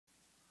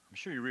I'm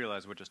sure you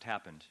realize what just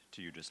happened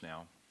to you just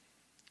now.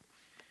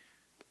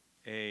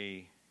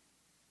 A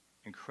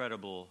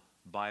incredible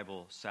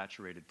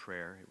Bible-saturated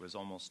prayer. It was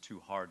almost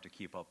too hard to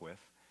keep up with.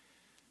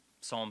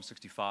 Psalm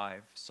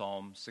 65,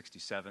 Psalm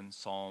 67,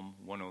 Psalm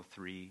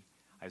 103,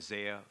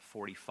 Isaiah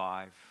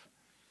 45,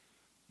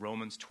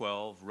 Romans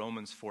 12,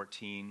 Romans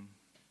 14,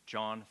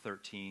 John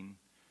 13.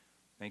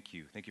 Thank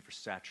you. Thank you for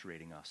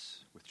saturating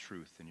us with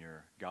truth in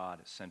your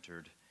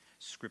God-centered,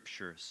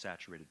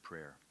 Scripture-saturated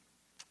prayer.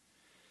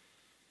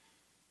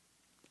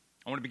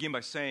 I want to begin by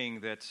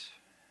saying that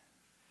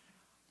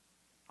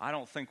I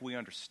don't think we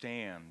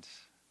understand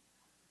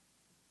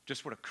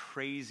just what a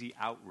crazy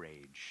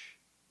outrage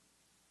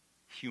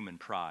human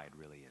pride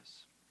really is.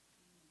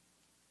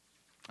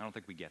 I don't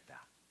think we get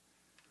that.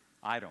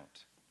 I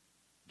don't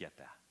get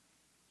that.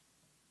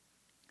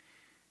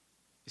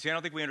 You see, I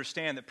don't think we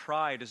understand that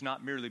pride is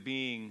not merely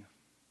being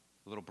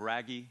a little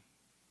braggy,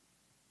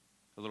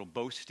 a little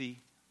boasty,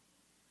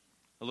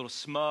 a little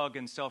smug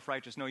and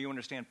self-righteous. No, you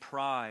understand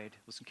pride,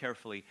 listen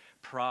carefully,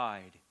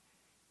 pride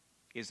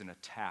is an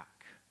attack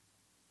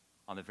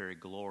on the very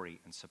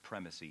glory and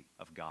supremacy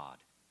of God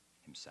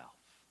himself.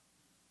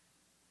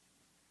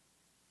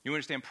 You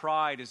understand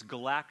pride is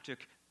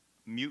galactic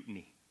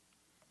mutiny.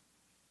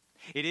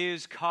 It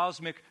is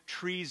cosmic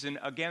treason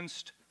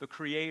against the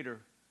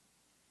Creator.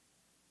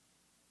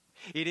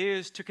 It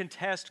is to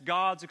contest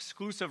God's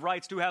exclusive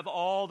rights to have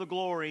all the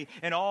glory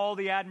and all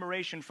the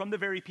admiration from the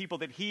very people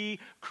that He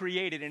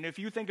created. And if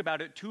you think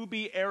about it, to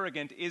be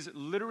arrogant is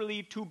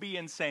literally to be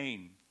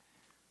insane.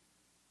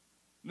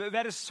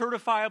 That is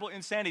certifiable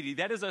insanity.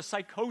 That is a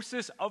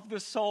psychosis of the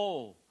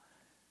soul.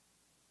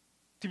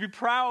 To be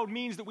proud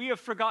means that we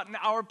have forgotten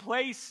our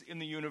place in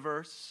the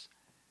universe,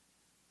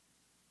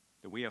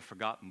 that we have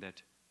forgotten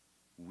that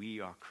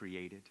we are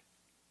created.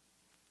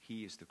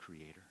 He is the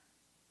Creator.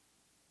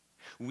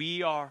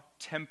 We are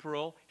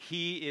temporal.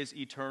 He is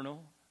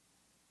eternal.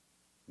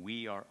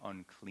 We are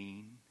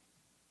unclean.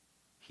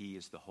 He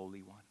is the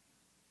Holy One.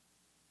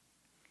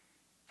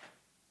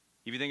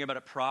 If you think about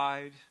it,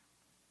 pride,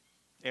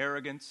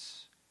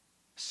 arrogance,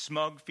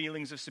 smug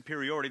feelings of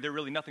superiority, they're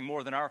really nothing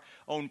more than our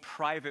own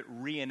private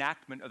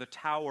reenactment of the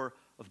Tower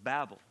of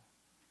Babel.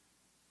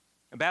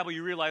 And Babel,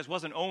 you realize,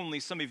 wasn't only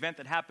some event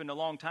that happened a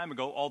long time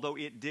ago, although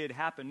it did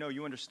happen. No,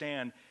 you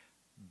understand,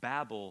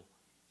 Babel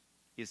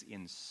is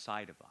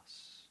inside of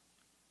us.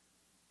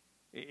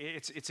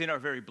 It's in our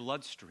very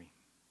bloodstream.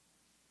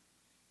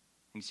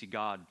 And you see,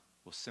 God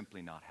will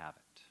simply not have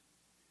it.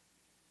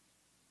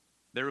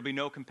 There will be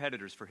no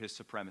competitors for His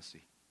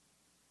supremacy.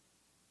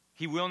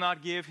 He will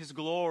not give His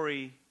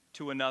glory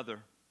to another.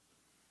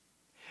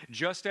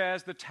 Just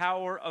as the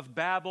Tower of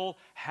Babel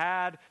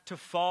had to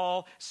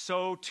fall,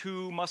 so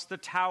too must the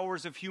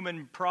towers of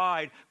human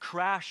pride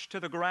crash to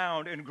the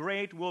ground, and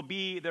great will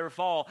be their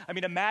fall. I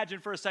mean,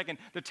 imagine for a second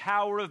the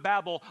Tower of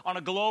Babel on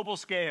a global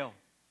scale.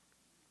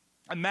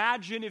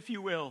 Imagine, if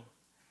you will,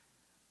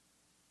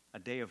 a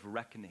day of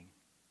reckoning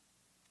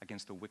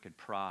against the wicked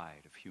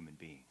pride of human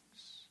beings.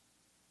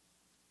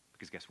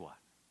 Because guess what?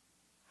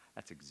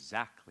 That's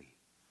exactly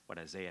what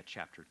Isaiah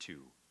chapter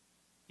 2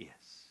 is.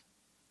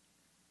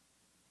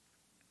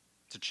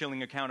 It's a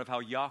chilling account of how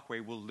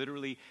Yahweh will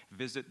literally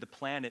visit the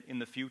planet in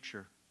the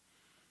future.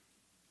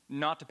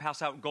 Not to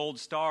pass out gold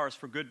stars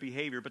for good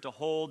behavior, but to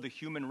hold the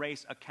human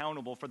race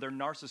accountable for their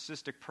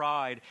narcissistic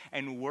pride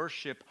and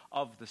worship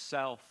of the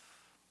self.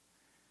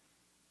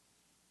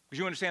 Because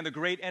you understand, the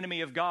great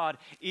enemy of God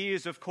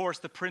is, of course,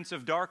 the prince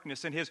of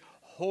darkness and his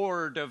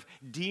horde of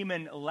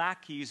demon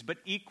lackeys, but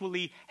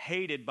equally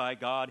hated by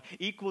God,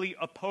 equally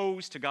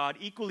opposed to God,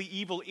 equally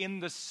evil in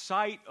the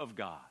sight of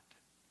God,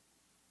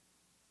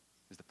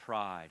 is the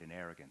pride and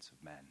arrogance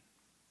of men.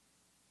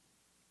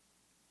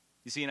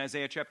 You see, in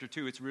Isaiah chapter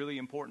 2, it's really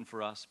important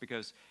for us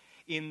because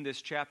in this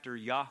chapter,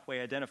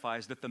 Yahweh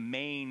identifies that the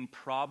main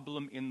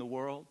problem in the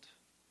world,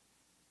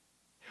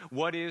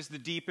 what is the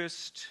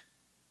deepest,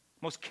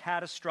 most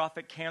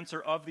catastrophic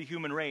cancer of the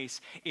human race,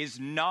 is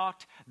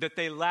not that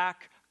they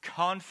lack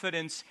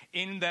confidence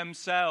in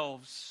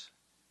themselves,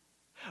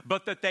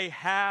 but that they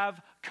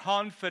have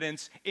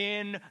confidence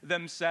in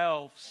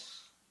themselves.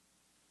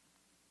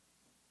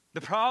 The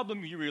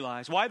problem, you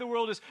realize, why the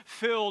world is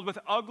filled with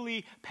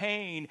ugly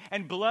pain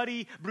and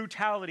bloody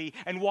brutality,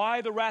 and why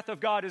the wrath of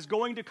God is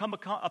going to come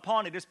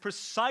upon it, is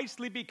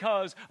precisely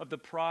because of the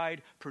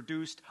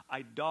pride-produced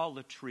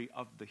idolatry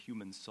of the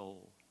human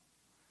soul.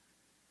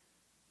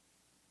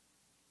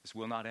 This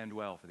will not end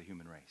well for the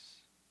human race.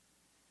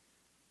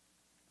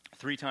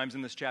 3 times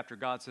in this chapter,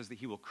 God says that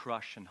He will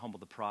crush and humble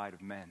the pride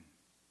of men.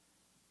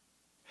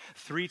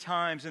 3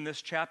 times in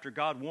this chapter,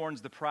 God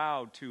warns the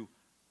proud to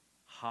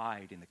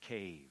hide in the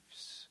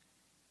caves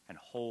and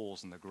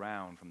holes in the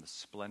ground from the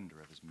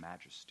splendor of His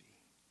majesty.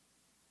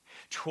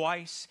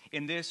 Twice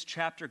in this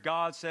chapter,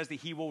 God says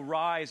that He will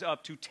rise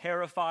up to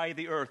terrify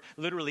the earth.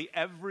 Literally,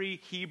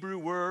 every Hebrew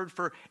word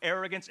for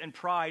arrogance and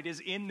pride is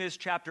in this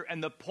chapter,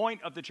 and the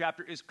point of the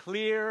chapter is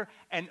clear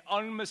and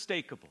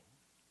unmistakable.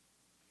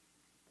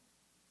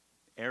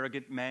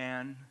 Arrogant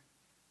man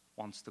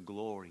wants the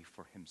glory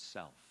for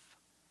himself,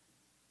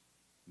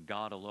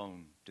 God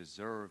alone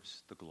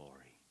deserves the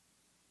glory.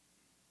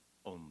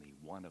 Only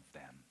one of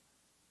them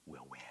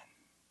will win.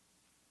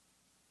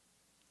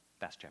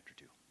 That's chapter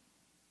 2.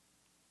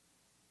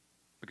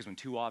 Because when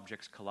two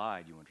objects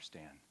collide, you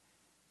understand,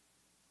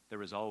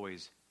 there is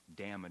always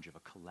damage of a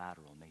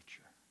collateral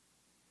nature.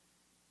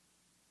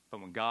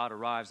 But when God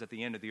arrives at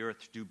the end of the earth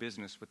to do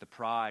business with the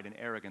pride and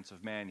arrogance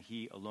of man,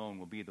 he alone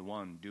will be the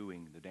one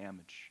doing the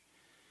damage.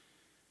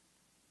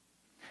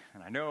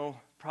 And I know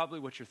probably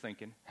what you're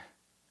thinking.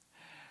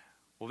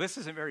 Well, this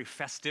isn't very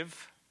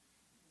festive.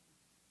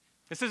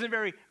 This isn't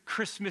very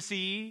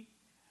Christmassy.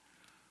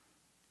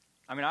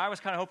 I mean, I was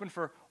kind of hoping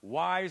for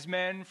wise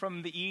men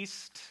from the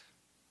east.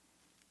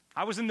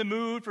 I was in the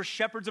mood for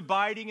shepherds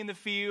abiding in the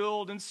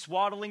field and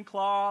swaddling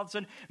cloths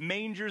and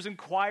mangers and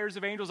choirs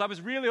of angels. I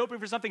was really hoping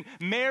for something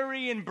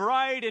merry and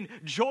bright and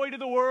joy to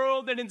the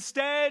world, and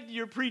instead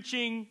you're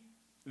preaching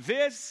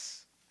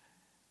this.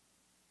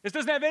 This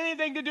doesn't have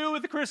anything to do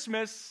with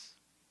Christmas.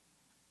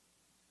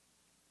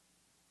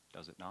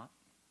 Does it not?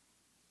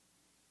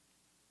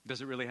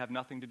 Does it really have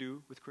nothing to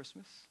do with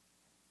Christmas?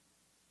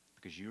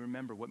 Because you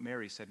remember what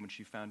Mary said when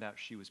she found out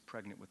she was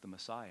pregnant with the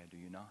Messiah, do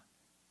you not?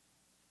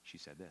 She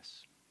said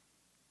this: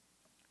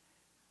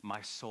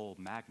 "My soul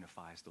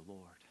magnifies the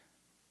Lord,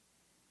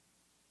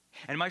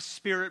 and my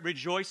spirit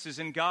rejoices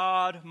in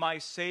God, my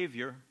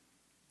Savior,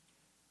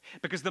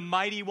 because the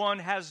Mighty One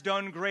has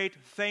done great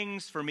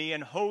things for me,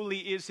 and holy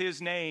is his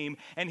name,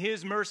 and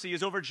his mercy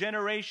is over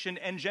generation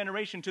and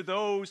generation to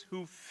those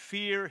who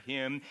fear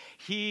him.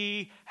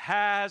 He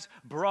has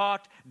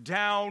brought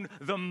down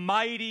the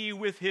mighty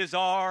with his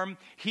arm.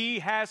 He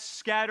has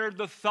scattered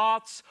the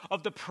thoughts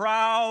of the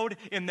proud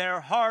in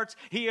their hearts.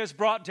 He has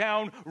brought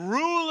down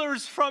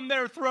rulers from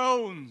their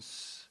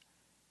thrones,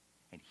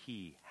 and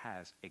he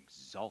has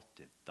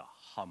exalted the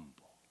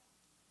humble."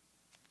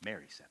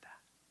 Mary said that.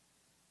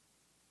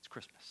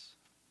 Christmas.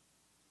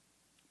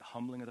 The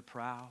humbling of the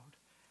proud,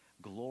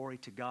 glory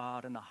to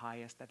God in the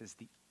highest. That is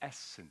the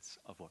essence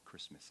of what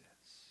Christmas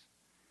is.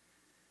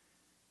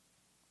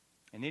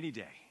 And any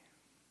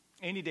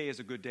day is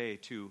a good day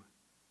to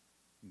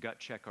gut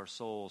check our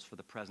souls for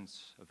the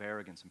presence of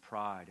arrogance and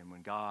pride, and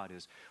when God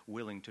is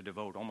willing to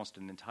devote almost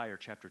an entire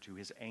chapter to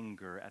his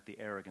anger at the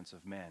arrogance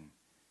of men.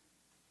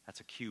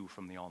 That's a cue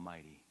from the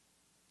Almighty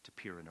to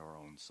peer into our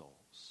own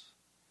souls.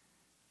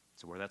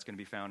 So where that's going to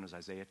be found is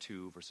Isaiah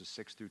 2, verses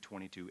 6 through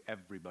 22,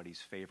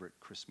 everybody's favorite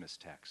Christmas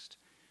text.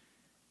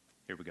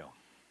 Here we go.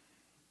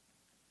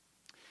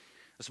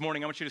 This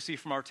morning, I want you to see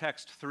from our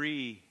text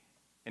 3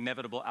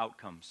 inevitable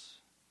outcomes.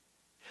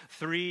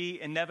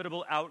 3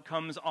 inevitable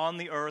outcomes on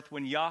the earth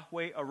when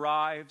Yahweh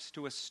arrives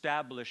to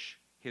establish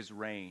his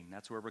reign.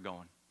 That's where we're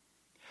going.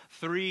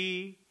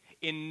 3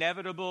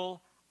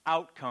 inevitable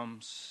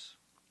outcomes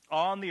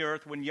on the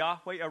earth when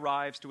Yahweh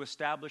arrives to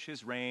establish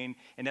his reign.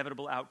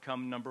 Inevitable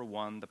outcome number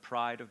 1, the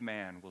pride of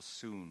man will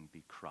soon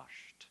be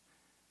crushed.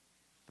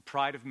 The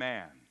pride of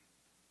man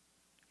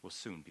will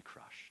soon be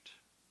crushed.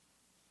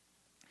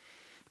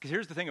 Because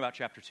here's the thing about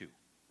chapter 2.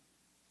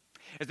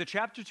 Is that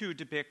chapter 2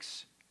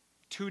 depicts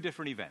 2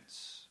 different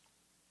events.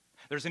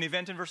 There's an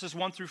event in verses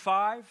 1 through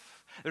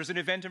 5. There's an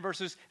event in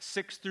verses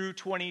 6 through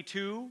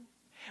 22.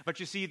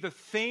 But you see, the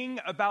thing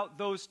about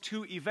those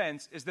 2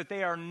 events is that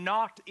they are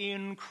not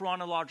in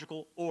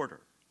chronological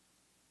order.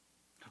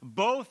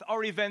 Both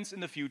are events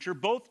in the future.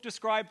 Both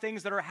describe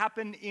things that are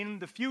happen in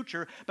the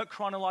future. But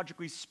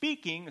chronologically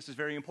speaking, this is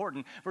very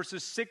important,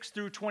 verses 6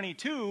 through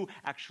 22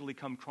 actually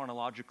come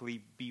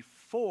chronologically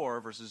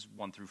before verses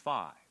 1 through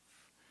 5.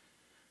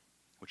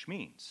 Which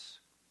means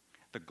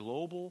the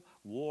global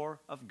war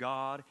of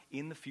God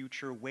in the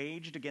future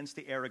waged against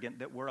the arrogant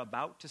that we're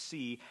about to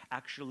see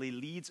actually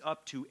leads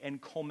up to and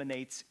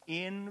culminates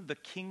in the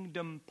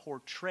kingdom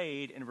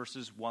portrayed in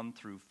verses 1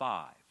 through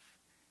 5,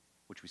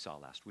 which we saw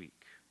last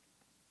week.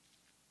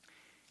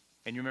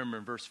 And you remember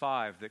in verse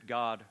 5 that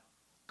God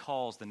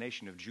calls the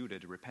nation of Judah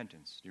to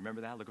repentance. Do you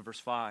remember that? Look at verse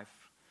 5.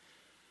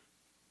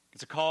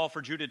 It's a call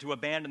for Judah to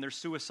abandon their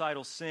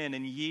suicidal sin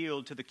and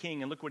yield to the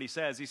king. And look what he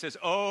says. He says,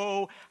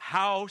 "O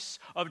house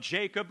of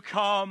Jacob,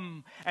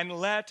 come and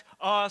let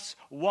us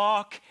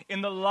walk in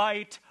the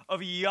light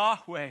of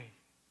Yahweh."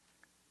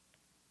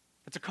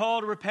 It's a call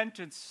to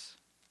repentance.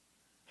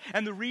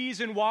 And the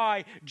reason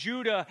why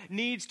Judah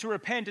needs to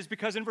repent is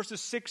because in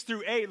verses 6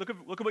 through 8, look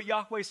at what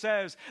Yahweh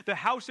says. The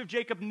house of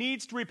Jacob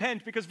needs to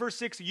repent because verse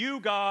 6,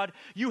 "You, God,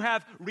 you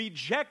have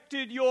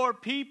rejected your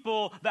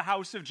people, the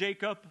house of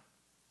Jacob."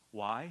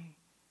 Why?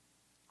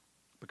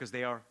 Because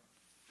they are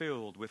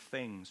filled with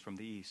things from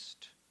the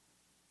east.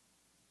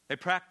 They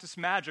practice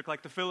magic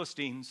like the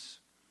Philistines,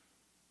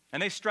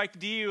 and they strike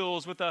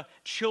deals with the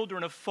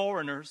children of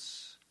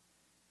foreigners.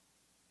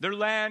 Their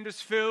land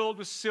is filled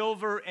with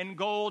silver and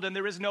gold, and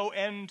there is no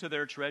end to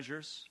their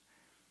treasures.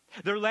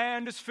 Their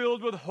land is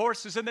filled with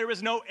horses, and there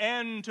is no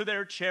end to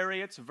their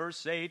chariots.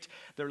 Verse 8,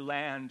 their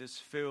land is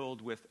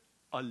filled with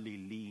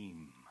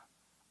alilim,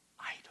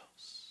 idols.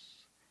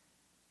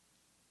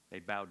 They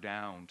bow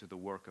down to the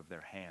work of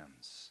their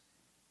hands,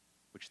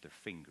 which their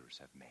fingers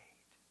have made.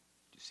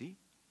 Do you see?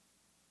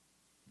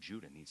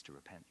 Judah needs to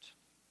repent.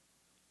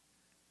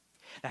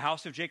 The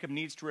house of Jacob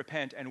needs to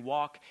repent and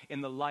walk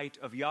in the light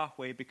of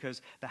Yahweh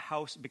because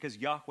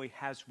Yahweh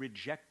has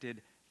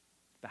rejected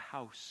the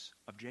house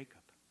of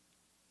Jacob.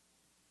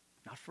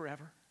 Not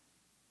forever.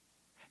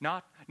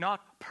 Not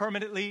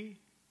permanently.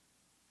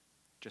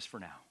 Just for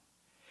now.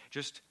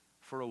 Just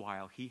for a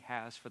while. He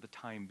has, for the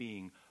time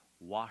being,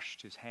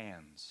 washed his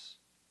hands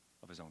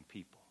of his own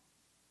people.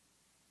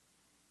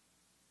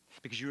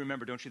 Because you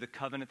remember, don't you, the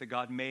covenant that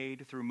God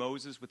made through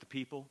Moses with the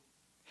people?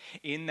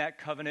 In that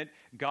covenant,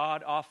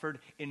 God offered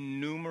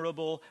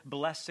innumerable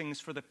blessings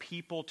for the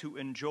people to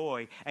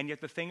enjoy. And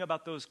yet the thing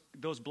about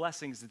those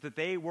blessings is that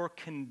they were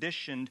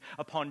conditioned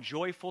upon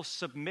joyful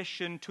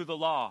submission to the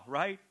law,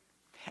 right?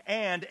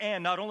 And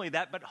not only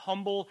that, but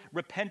humble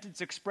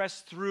repentance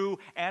expressed through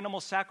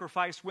animal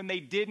sacrifice when they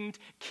didn't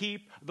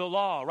keep the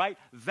law, right?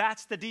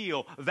 That's the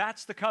deal.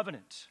 That's the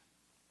covenant.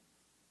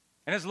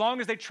 And as long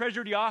as they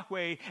treasured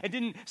Yahweh and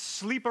didn't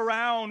sleep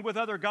around with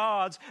other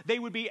gods, they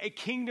would be a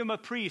kingdom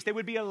of priests. They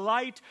would be a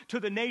light to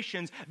the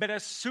nations. But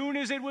as soon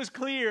as it was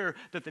clear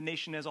that the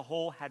nation as a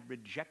whole had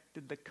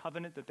rejected the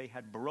covenant, that they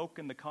had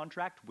broken the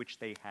contract, which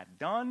they had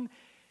done,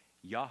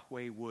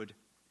 Yahweh would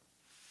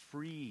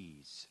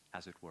freeze,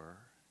 as it were,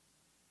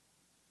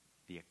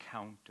 the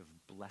account of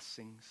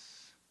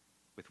blessings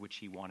with which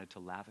he wanted to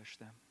lavish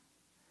them.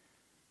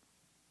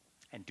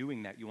 And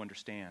doing that, you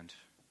understand,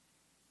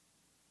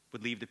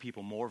 would leave the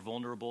people more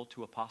vulnerable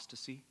to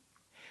apostasy,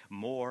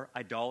 more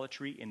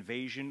idolatry,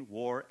 invasion,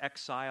 war,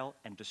 exile,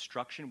 and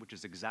destruction, which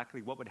is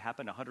exactly what would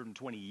happen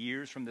 120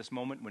 years from this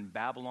moment when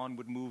Babylon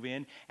would move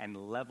in and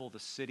level the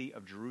city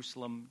of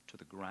Jerusalem to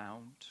the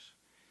ground.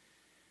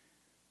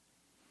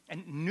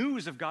 And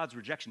news of God's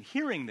rejection,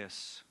 hearing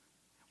this,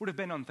 would have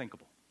been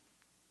unthinkable.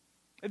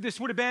 This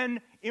would have been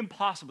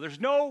impossible. There's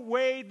no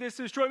way this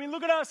is true. I mean,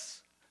 look at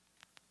us.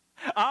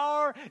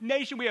 Our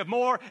nation, we have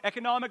more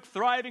economic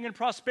thriving and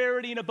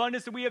prosperity and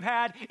abundance than we have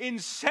had in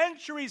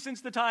centuries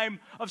since the time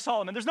of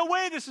Solomon. There's no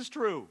way this is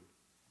true.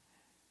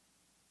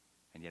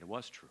 And yet it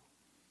was true.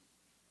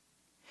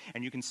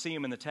 And you can see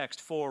them in the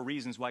text, 4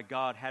 reasons why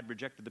God had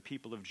rejected the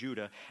people of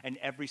Judah. And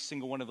every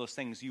single one of those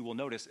things, you will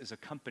notice, is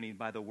accompanied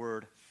by the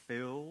word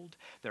filled.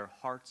 Their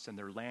hearts and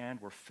their land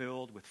were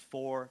filled with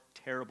 4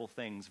 terrible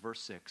things. Verse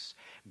 6,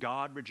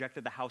 God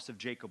rejected the house of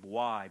Jacob.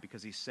 Why?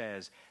 Because he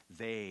says,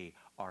 they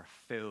are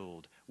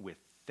filled with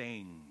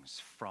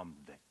things from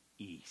the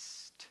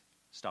east.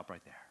 Stop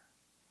right there.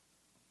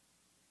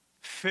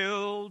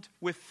 Filled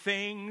with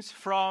things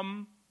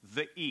from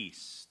the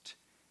east.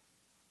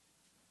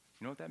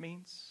 You know what that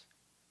means?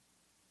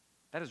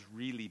 That has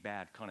really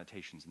bad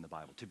connotations in the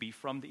Bible. To be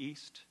from the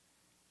east,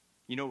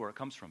 you know where it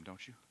comes from,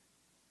 don't you?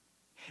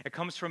 It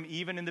comes from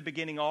even in the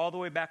beginning, all the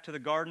way back to the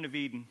Garden of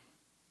Eden,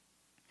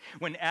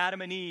 when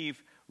Adam and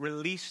Eve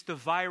released the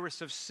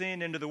virus of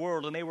sin into the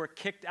world, and they were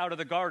kicked out of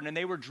the garden, and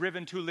they were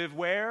driven to live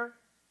where?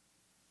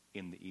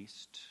 In the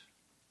east.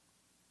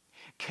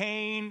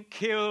 Cain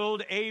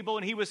killed Abel,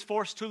 and he was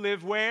forced to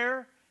live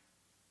where?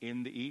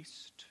 In the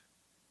east.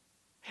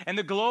 And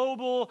the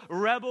global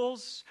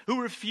rebels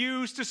who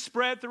refused to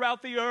spread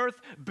throughout the earth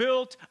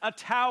built a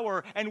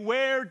tower. And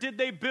where did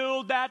they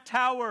build that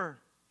tower?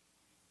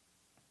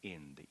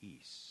 In the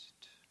east.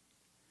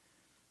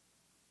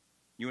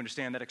 You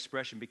understand that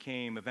expression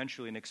became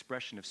eventually an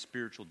expression of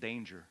spiritual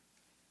danger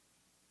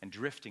and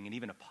drifting and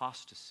even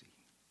apostasy.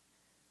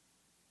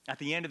 At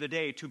the end of the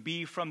day, to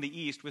be from the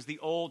east was the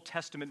Old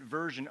Testament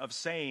version of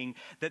saying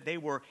that they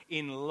were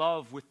in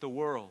love with the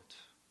world,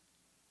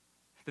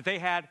 that they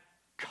had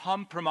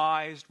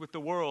compromised with the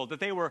world, that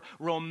they were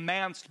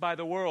romanced by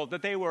the world,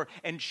 that they were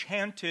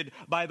enchanted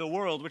by the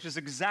world, which is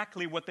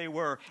exactly what they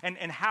were. And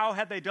how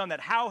had they done that?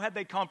 How had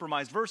they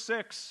compromised? Verse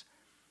 6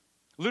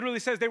 literally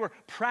says they were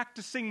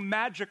practicing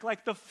magic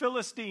like the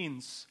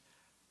Philistines.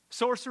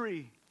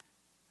 Sorcery,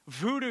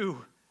 voodoo,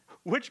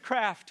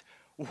 witchcraft,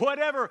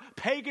 whatever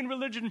pagan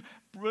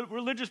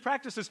religious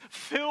practices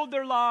filled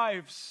their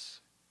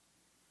lives.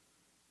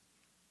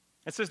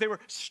 It says they were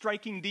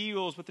striking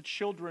deals with the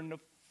children of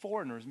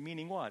foreigners,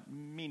 meaning what?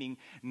 Meaning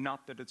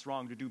not that it's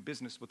wrong to do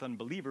business with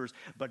unbelievers,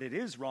 but it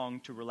is wrong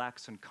to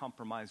relax and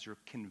compromise your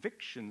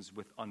convictions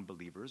with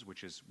unbelievers,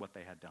 which is what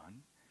they had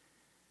done.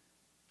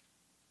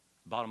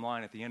 Bottom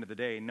line, at the end of the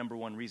day, number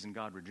one reason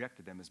God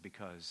rejected them is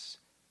because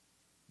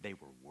they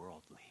were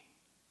worldly.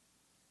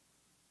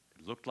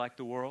 They looked like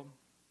the world.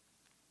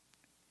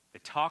 They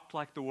talked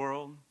like the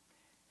world.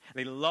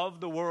 They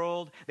loved the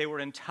world. They were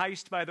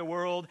enticed by the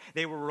world.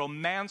 They were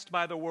romanced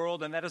by the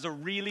world. And that is a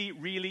really,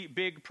 really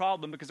big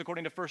problem because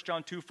according to 1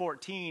 John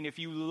 2:14, if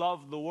you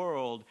love the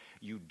world,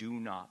 you do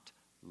not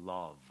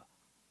love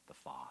the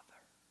Father.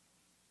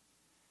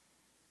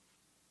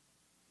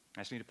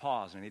 I just need to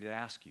pause and I need to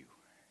ask you,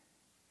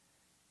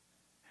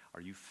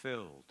 are you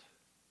filled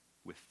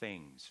with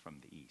things from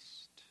the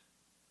east?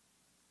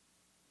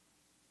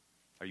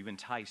 Are you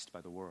enticed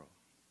by the world?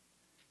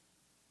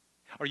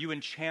 Are you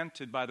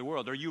enchanted by the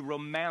world? Are you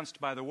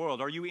romanced by the world?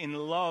 Are you in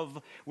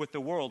love with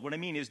the world? What I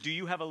mean is, do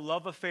you have a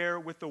love affair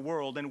with the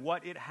world and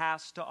what it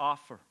has to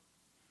offer?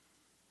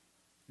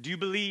 Do you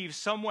believe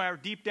somewhere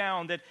deep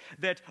down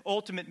that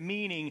ultimate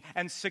meaning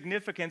and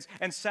significance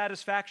and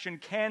satisfaction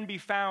can be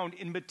found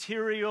in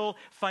material,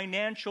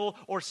 financial,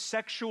 or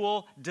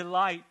sexual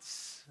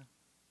delights?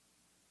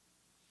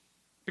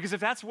 Because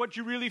if that's what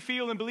you really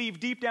feel and believe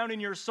deep down in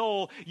your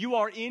soul, you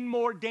are in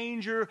more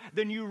danger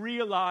than you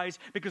realize,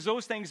 because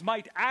those things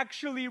might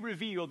actually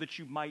reveal that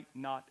you might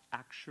not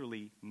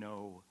actually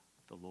know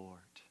the Lord.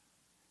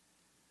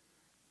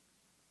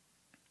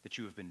 That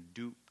you have been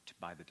duped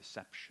by the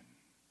deception.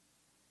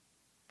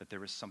 That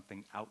there is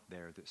something out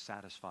there that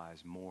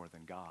satisfies more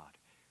than God,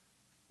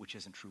 which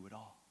isn't true at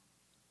all.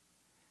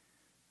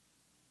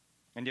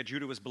 And yet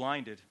Judah was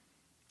blinded,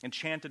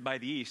 enchanted by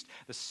the east.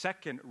 The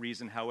second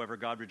reason, however,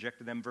 God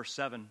rejected them, verse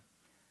 7.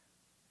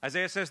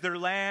 Isaiah says, their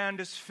land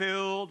is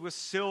filled with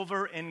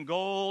silver and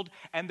gold,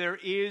 and there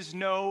is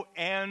no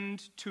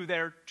end to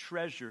their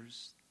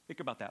treasures. Think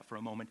about that for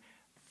a moment.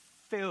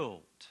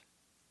 Filled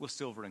with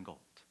silver and gold.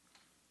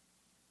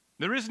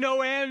 There is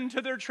no end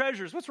to their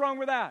treasures. What's wrong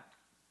with that?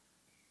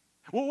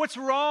 Well, what's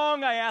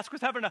wrong, I ask,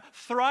 with having a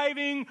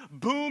thriving,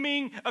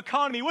 booming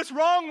economy? What's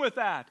wrong with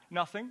that?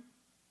 Nothing.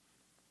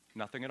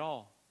 Nothing at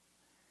all.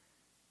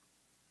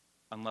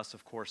 Unless,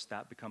 of course,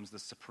 that becomes the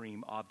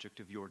supreme object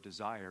of your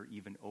desire,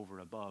 even over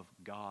above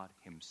God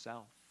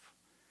himself.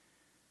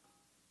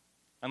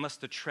 Unless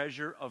the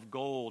treasure of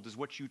gold is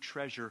what you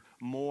treasure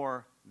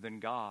more than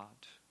God,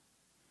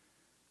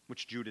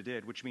 which Judah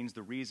did, which means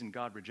the reason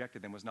God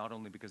rejected them was not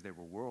only because they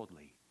were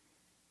worldly,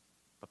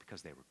 but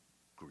because they were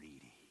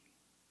greedy.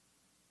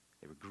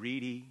 They were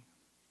greedy,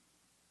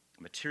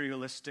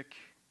 materialistic,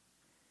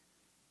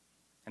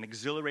 and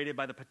exhilarated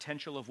by the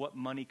potential of what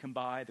money can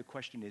buy. The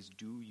question is,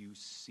 do you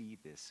see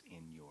this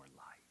in your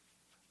life?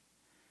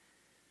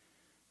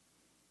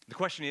 The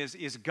question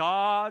is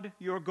God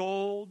your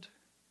gold,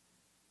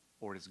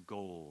 or is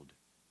gold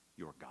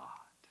your God?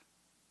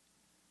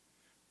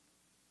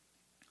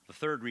 The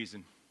third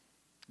reason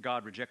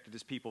God rejected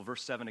his people,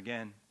 verse 7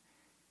 again.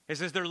 It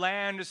says, their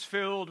land is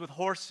filled with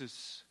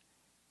horses,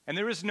 and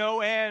there is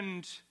no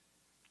end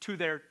to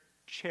their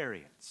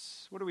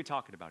chariots. What are we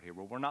talking about here?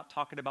 Well, we're not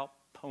talking about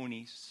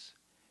ponies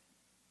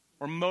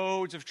or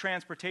modes of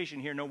transportation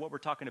here. No, what we're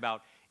talking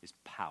about is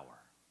power.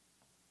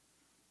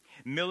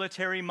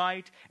 Military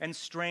might and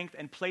strength,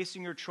 and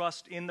placing your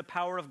trust in the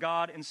power of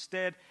God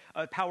instead,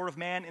 power of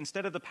man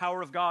instead of the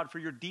power of God for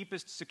your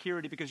deepest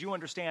security, because you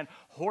understand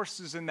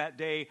horses in that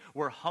day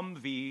were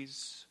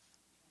Humvees.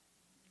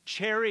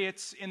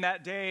 Chariots in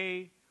that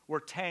day were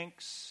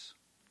tanks.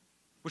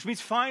 Which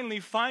means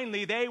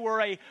finally, they were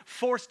a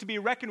force to be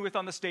reckoned with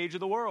on the stage of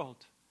the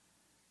world.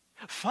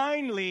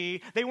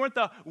 Finally, they weren't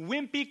the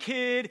wimpy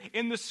kid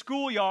in the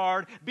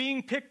schoolyard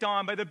being picked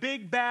on by the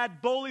big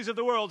bad bullies of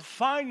the world.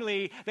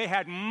 Finally, they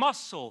had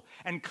muscle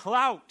and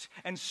clout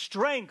and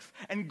strength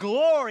and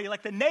glory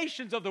like the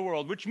nations of the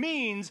world, which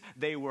means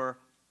they were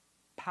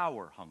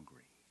power hungry.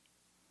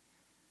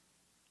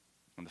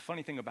 And the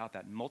funny thing about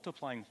that,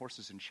 multiplying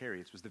horses and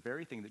chariots, was the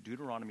very thing that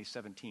Deuteronomy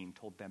 17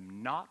 told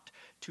them not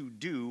to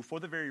do,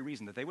 for the very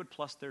reason that they would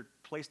place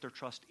their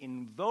trust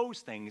in those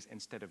things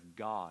instead of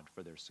God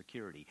for their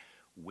security,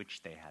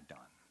 which they had done.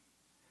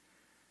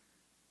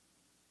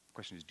 The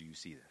question is, do you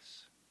see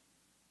this?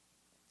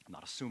 I'm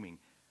not assuming,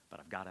 but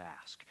I've got to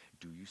ask,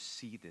 do you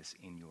see this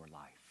in your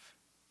life?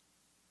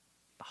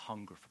 The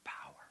hunger for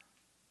power,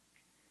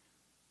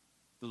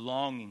 the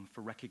longing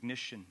for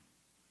recognition,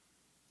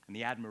 and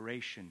the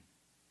admiration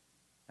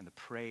and the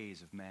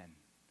praise of men.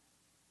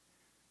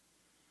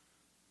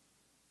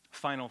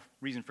 Final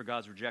reason for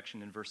God's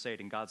rejection in verse 8,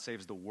 and God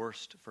saves the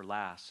worst for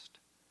last.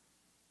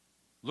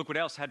 Look what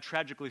else had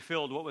tragically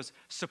filled what was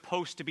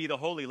supposed to be the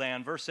Holy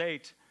Land. Verse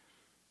 8,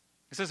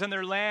 it says, and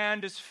their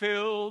land is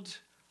filled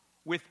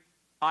with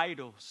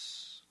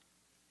idols.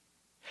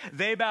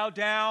 They bow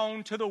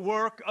down to the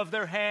work of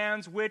their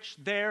hands, which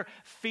their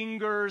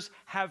fingers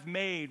have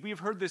made. We have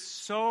heard this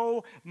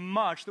so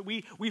much that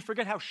we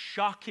forget how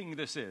shocking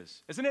this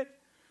is, isn't it?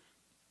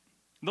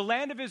 The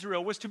land of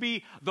Israel was to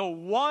be the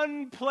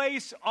one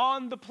place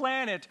on the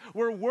planet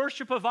where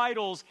worship of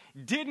idols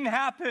didn't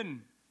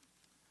happen.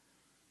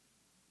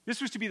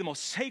 This was to be the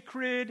most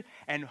sacred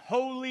and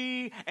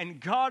holy and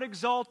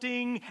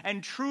God-exalting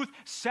and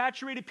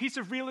truth-saturated piece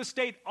of real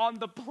estate on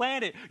the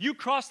planet. You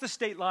cross the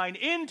state line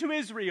into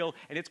Israel,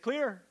 and it's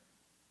clear.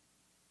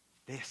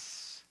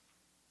 This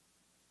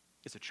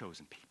is a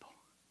chosen people.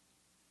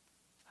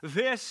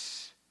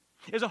 This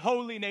is a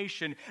holy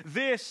nation.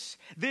 This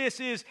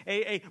is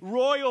a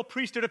royal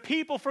priesthood, a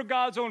people for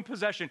God's own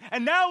possession.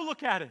 And now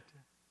look at it.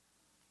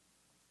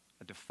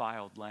 A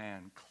defiled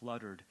land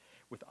cluttered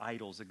with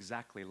idols,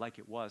 exactly like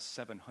it was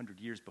 700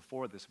 years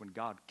before this when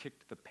God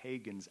kicked the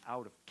pagans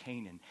out of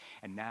Canaan.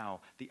 And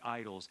now the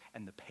idols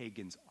and the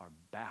pagans are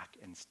back.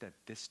 Instead,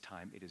 this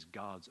time it is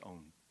God's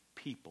own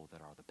people that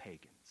are the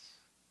pagans.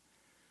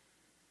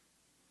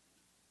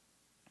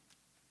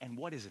 And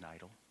what is an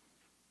idol?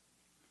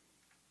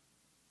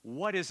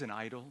 What is an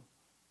idol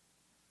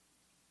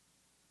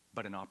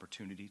but an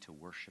opportunity to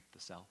worship the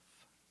self?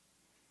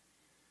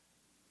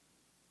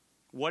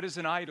 What is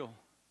an idol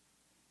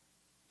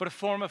but a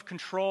form of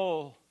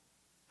control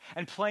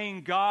and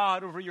playing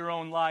God over your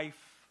own life.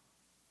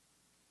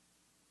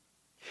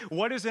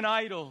 What is an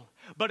idol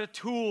but a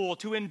tool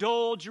to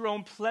indulge your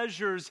own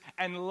pleasures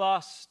and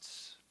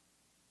lusts?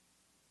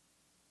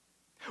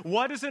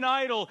 What is an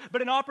idol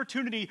but an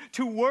opportunity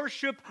to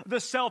worship the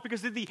self?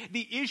 Because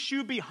the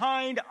issue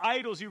behind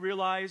idols, you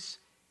realize,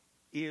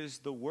 is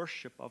the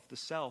worship of the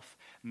self.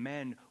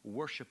 Men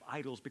worship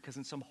idols because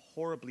in some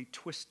horribly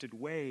twisted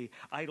way,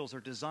 idols are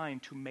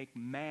designed to make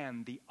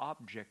man the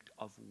object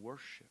of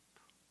worship.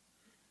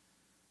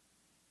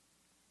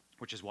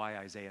 Which is why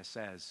Isaiah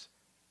says,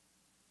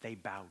 they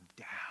bowed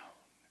down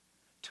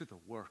to the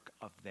work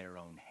of their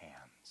own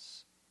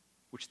hands,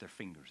 which their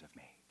fingers have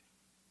made.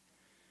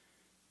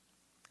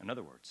 In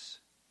other words,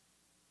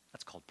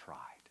 that's called pride.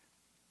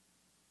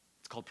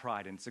 It's called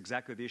pride, and it's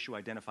exactly the issue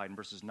identified in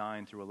verses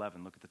 9 through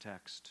 11. Look at the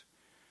text.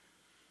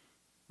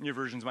 Your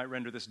versions might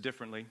render this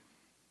differently.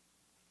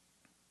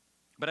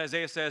 But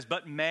Isaiah says,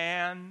 but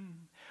man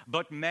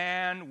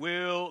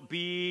will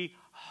be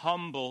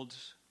humbled,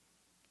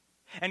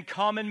 and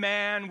common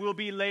man will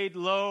be laid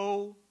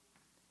low,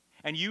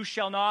 and you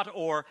shall not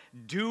or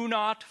do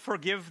not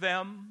forgive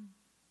them.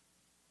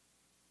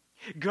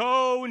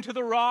 Go into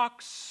the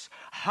rocks,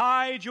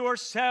 hide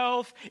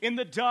yourself in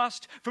the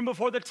dust from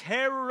before the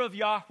terror of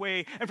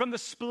Yahweh and from the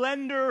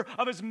splendor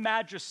of his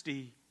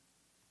majesty.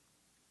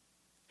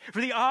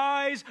 For the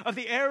eyes of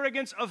the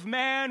arrogance of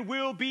man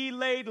will be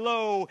laid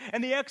low,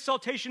 and the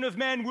exaltation of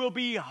men will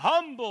be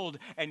humbled,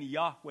 and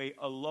Yahweh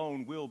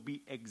alone will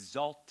be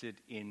exalted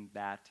in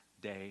that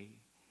day.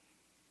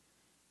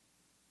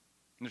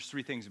 And there's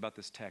three things about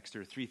this text.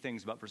 There are three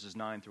things about verses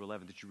 9 through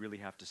 11 that you really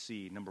have to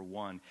see. Number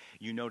one,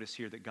 you notice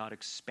here that God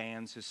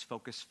expands his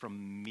focus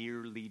from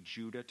merely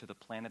Judah to the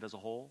planet as a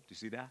whole. Do you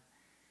see that?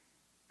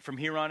 From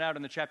here on out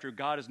in the chapter,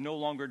 God is no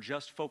longer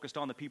just focused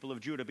on the people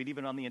of Judah, but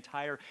even on the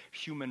entire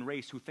human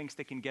race who thinks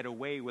they can get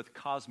away with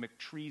cosmic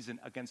treason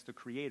against the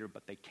Creator,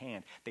 but they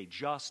can't. They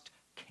just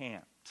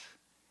can't.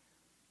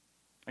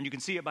 And you can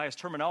see it by his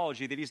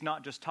terminology that he's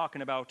not just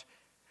talking about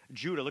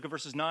Judah. Look at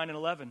verses 9 and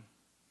 11.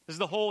 This is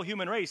the whole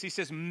human race. He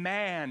says,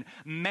 man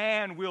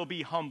will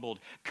be humbled.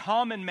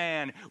 Common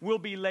man will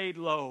be laid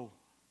low.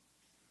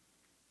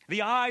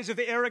 The eyes of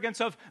the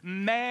arrogance of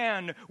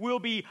man will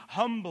be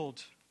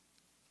humbled.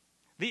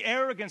 The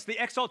arrogance,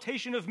 the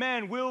exaltation of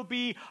man will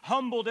be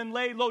humbled and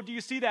laid low. Do you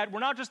see that?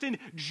 We're not just in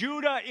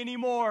Judah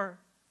anymore.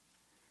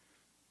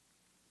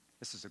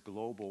 This is a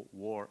global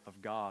war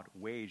of God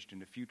waged in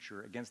the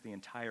future against the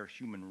entire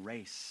human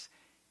race.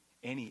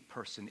 Any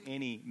person,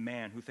 any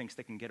man who thinks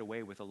they can get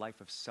away with a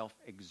life of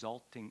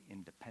self-exalting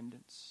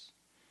independence,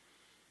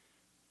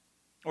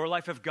 or a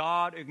life of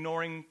God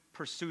ignoring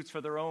pursuits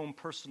for their own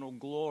personal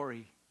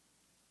glory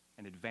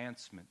and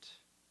advancement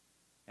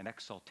and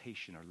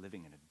exaltation, are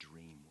living in a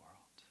dream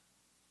world.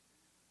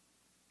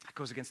 That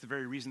goes against the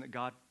very reason that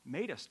God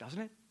made us,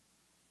 doesn't it?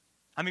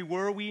 I mean,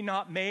 were we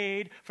not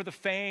made for the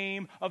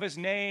fame of his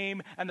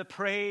name and the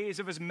praise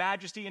of his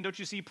majesty? And don't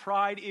you see,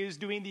 pride is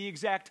doing the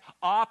exact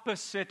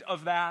opposite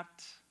of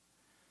that.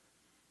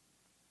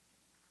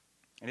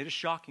 And it is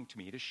shocking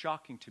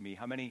to me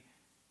how many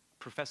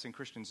professing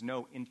Christians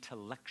know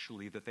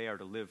intellectually that they are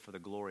to live for the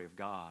glory of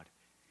God,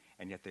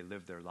 and yet they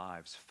live their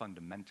lives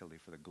fundamentally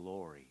for the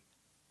glory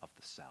of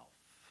the self.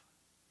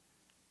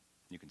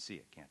 You can see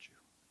it, can't you?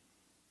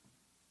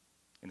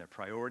 In their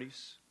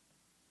priorities,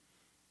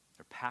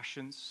 their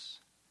passions,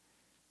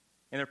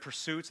 in their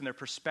pursuits and their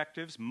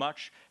perspectives,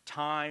 much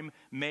time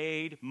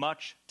made,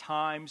 much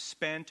time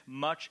spent,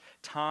 much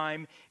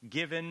time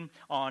given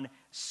on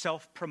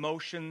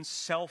self-promotion,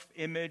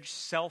 self-image,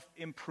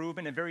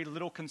 self-improvement, and very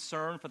little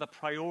concern for the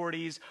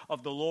priorities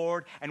of the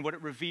Lord. And what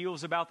it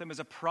reveals about them is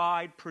a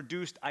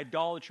pride-produced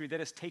idolatry that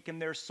has taken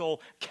their soul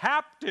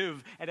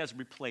captive and has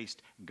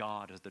replaced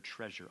God as the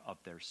treasure of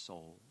their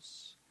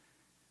souls.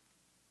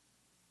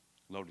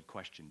 Loaded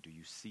question, do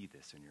you see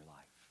this in your life?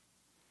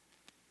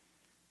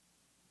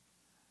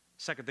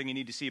 Second thing you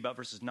need to see about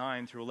verses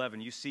 9 through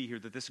 11, you see here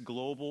that this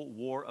global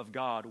war of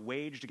God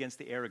waged against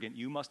the arrogant,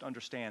 you must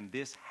understand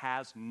this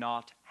has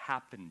not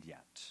happened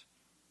yet.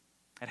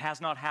 It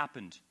has not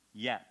happened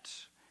yet.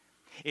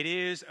 It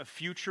is a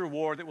future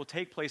war that will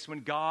take place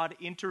when God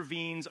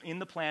intervenes in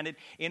the planet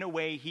in a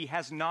way he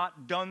has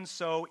not done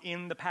so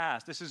in the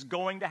past. This is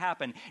going to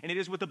happen, and it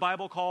is what the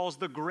Bible calls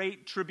the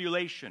Great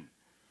Tribulation.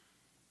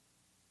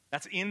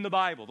 That's in the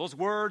Bible. Those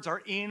words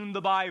are in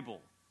the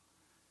Bible.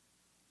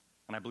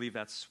 And I believe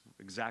that's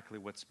exactly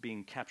what's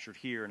being captured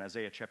here in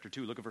Isaiah chapter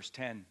 2. Look at verse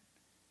 10.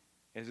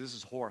 This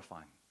is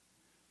horrifying.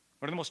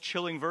 One of the most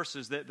chilling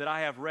verses that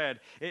I have read.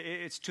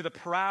 It's to the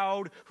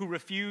proud who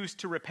refuse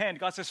to repent.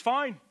 God says,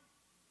 fine.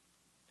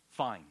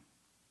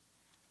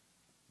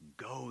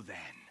 Go then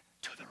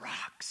to the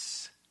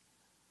rocks.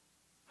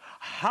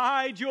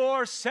 Hide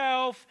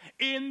yourself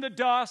in the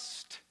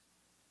dust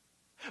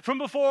from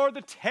before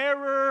the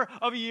terror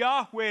of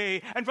Yahweh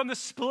and from the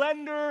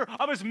splendor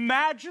of his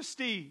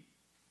majesty.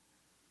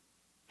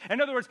 In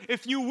other words,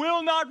 if you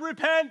will not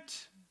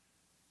repent,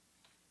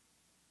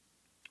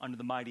 under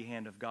the mighty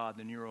hand of God,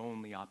 then your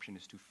only option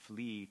is to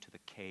flee to the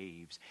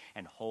caves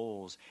and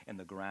holes in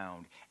the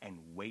ground and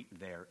wait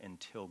there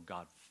until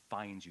God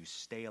finds you.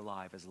 Stay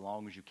alive as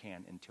long as you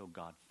can until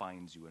God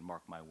finds you. And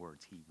mark my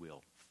words, he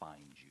will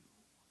find you.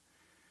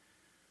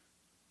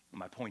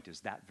 My point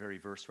is that very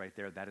verse right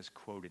there, that is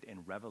quoted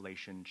in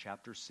Revelation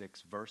chapter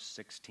 6, verse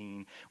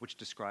 16, which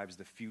describes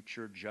the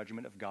future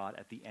judgment of God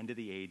at the end of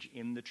the age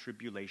in the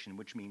tribulation,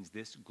 which means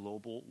this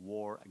global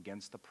war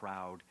against the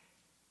proud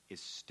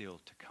is still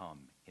to come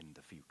in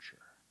the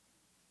future.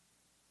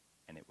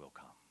 And it will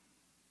come.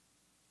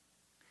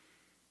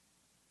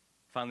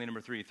 Finally,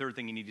 number 3, third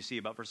thing you need to see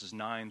about verses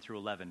 9 through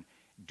 11.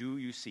 Do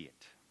you see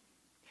it?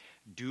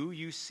 Do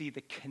you see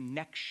the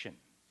connection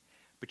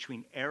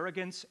between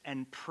arrogance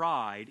and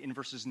pride in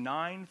verses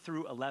 9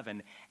 through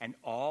 11 and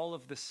all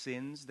of the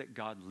sins that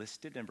God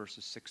listed in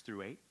verses 6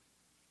 through 8?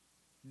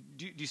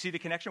 Do you see the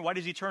connection? Why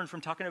does he turn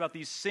from talking about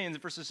these sins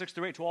in verses 6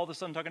 through 8 to all of a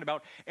sudden talking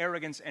about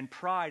arrogance and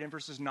pride in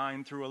verses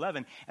 9 through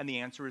 11? And the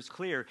answer is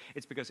clear.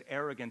 It's because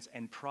arrogance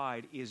and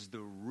pride is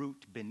the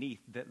root beneath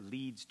that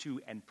leads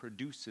to and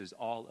produces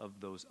all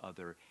of those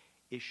other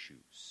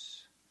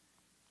issues.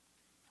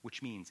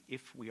 Which means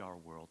if we are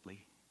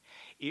worldly,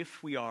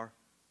 if we are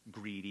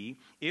greedy,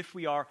 if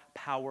we are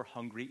power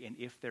hungry, and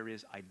if there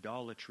is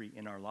idolatry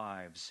in our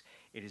lives,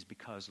 it is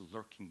because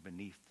lurking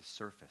beneath the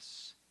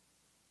surface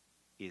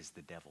is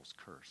the devil's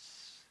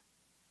curse,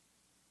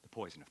 the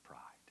poison of pride.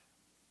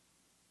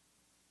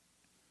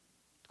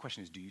 The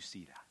question is, do you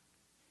see that?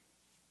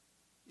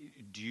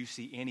 Do you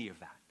see any of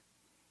that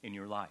in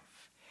your life?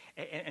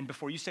 And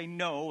before you say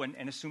no and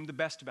assume the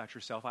best about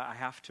yourself, I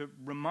have to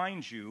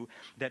remind you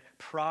that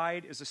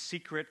pride is a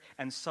secret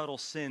and subtle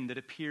sin that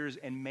appears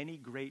in many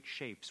great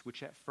shapes,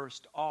 which at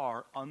first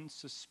are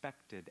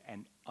unsuspected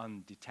and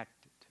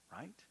undetected,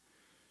 right?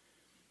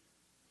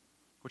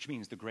 Which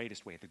means the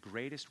greatest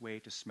way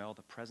to smell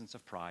the presence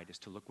of pride is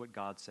to look what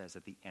God says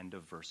at the end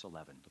of verse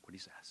 11. Look what he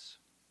says.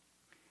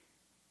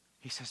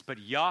 He says, but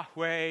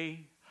Yahweh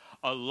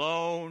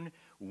alone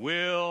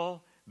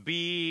will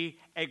be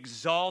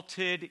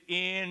exalted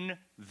in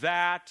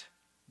that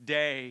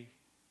day.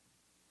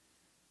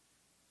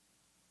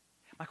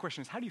 My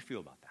question is, how do you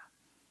feel about that?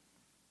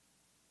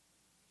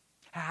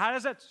 How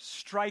does that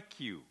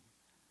strike you?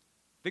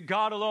 That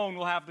God alone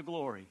will have the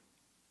glory.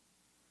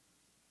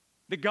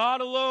 That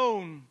God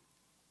alone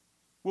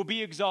will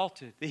be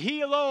exalted. That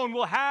he alone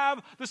will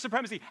have the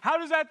supremacy. How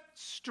does that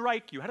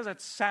strike you? How does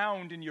that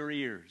sound in your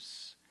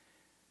ears?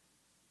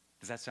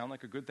 Does that sound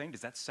like a good thing?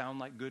 Does that sound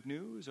like good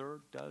news? Or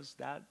does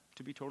that,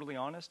 to be totally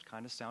honest,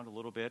 kind of sound a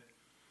little bit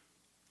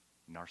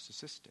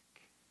narcissistic?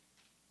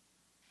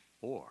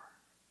 Or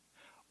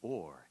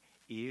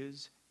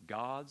is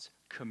God's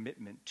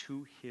commitment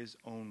to his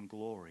own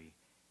glory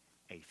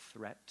a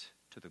threat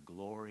to the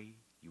glory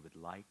you would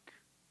like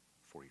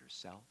for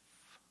yourself?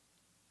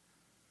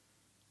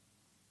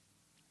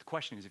 The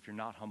question is, if you're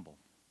not humble,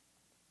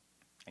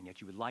 and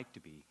yet you would like to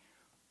be,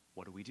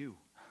 what do we do?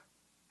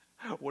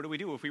 What do we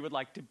do if we would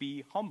like to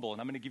be humble?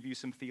 And I'm going to give you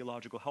some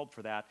theological help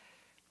for that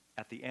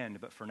at the end.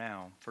 But for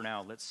now,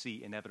 let's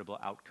see inevitable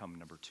outcome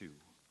number 2.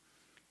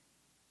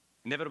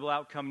 Inevitable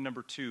outcome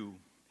number 2.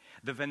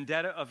 The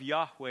vendetta of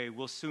Yahweh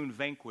will soon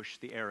vanquish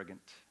the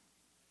arrogant.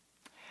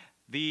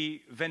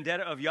 The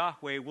vendetta of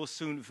Yahweh will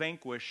soon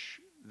vanquish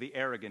the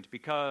arrogant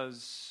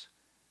because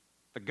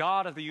the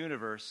God of the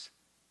universe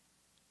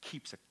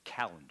keeps a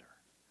calendar.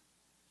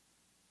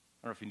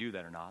 I don't know if you knew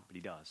that or not, but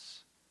he does.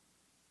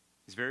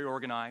 He's very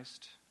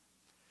organized.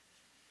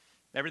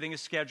 Everything is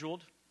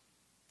scheduled.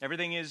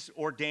 Everything is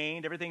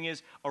ordained. Everything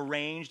is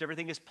arranged.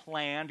 Everything is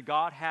planned.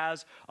 God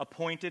has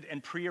appointed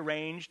and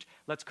prearranged,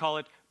 let's call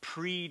it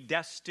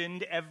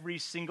predestined, every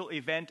single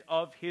event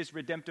of his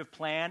redemptive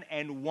plan.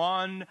 And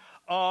one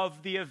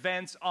of the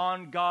events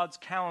on God's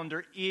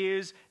calendar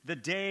is the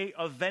day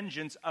of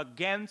vengeance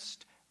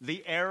against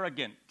the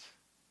arrogant.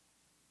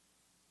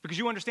 Because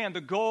you understand,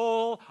 the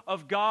goal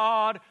of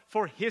God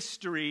for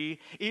history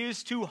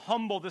is to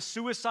humble the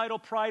suicidal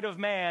pride of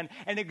man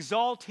and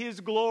exalt his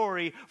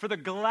glory for the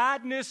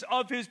gladness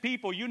of his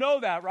people. You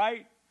know that,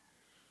 right?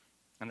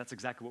 And that's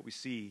exactly what we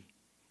see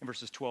in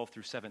verses 12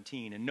 through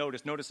 17. And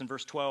notice in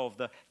verse 12,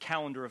 the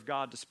calendar of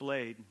God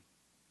displayed.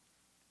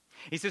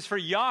 He says, for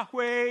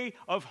Yahweh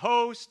of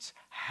hosts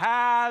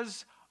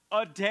has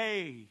a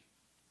day.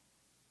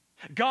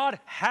 God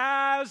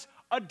has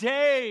a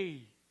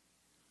day.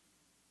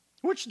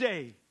 Which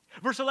day?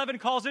 Verse 11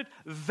 calls it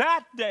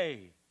that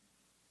day.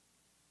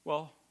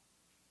 Well,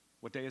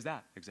 what day is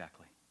that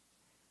exactly?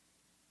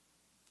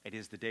 It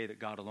is the day that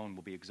God alone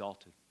will be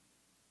exalted.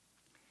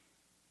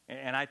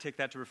 And I take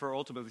that to refer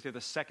ultimately to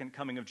the second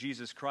coming of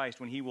Jesus Christ,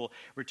 when he will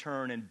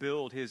return and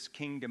build his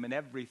kingdom, and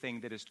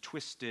everything that is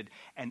twisted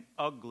and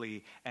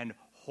ugly and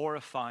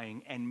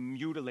horrifying and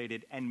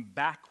mutilated and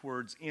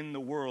backwards in the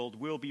world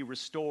will be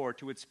restored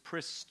to its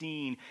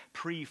pristine,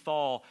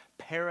 pre-fall,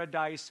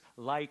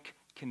 paradise-like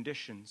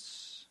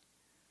conditions.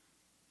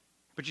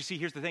 But you see,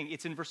 here's the thing.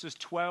 It's in verses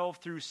 12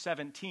 through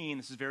 17,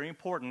 this is very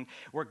important,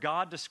 where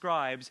God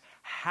describes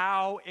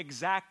how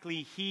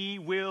exactly he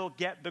will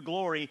get the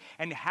glory,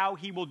 and how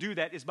he will do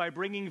that is by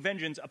bringing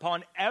vengeance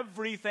upon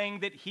everything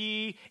that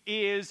he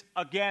is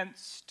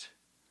against.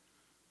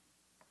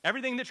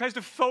 Everything that tries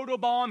to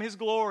photobomb his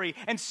glory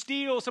and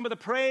steal some of the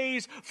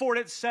praise for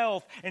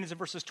itself. And it's in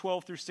verses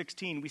 12 through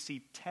 16, we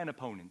see 10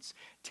 opponents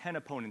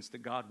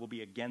that God will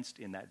be against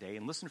in that day.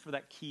 And listen for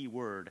that key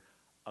word,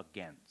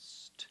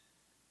 against.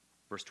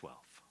 Verse 12.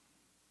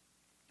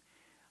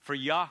 For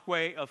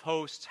Yahweh of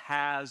hosts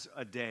has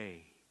a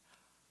day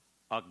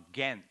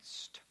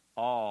against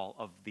all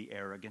of the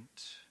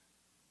arrogant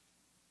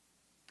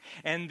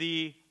and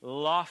the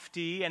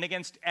lofty, and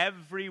against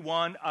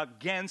everyone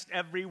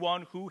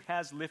who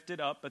has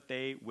lifted up, but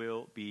they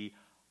will be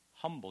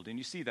humbled. And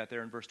you see that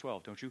there in verse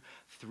 12, don't you?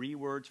 3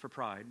 words for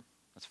pride.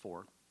 That's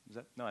 4. Is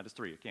that? No, that is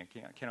 3. I can't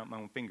count my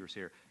own fingers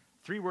here.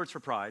 3 words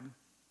for pride.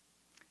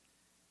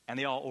 And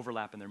they all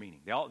overlap in their meaning.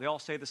 They all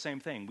say the same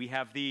thing. We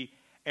have the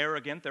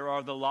arrogant, there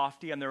are the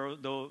lofty, and there are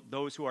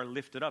those who are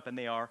lifted up, and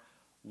they are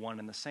one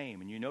and the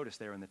same. And you notice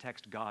there in the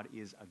text, God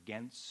is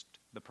against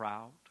the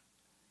proud.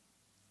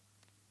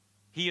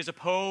 He is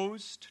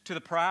opposed to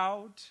the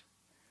proud.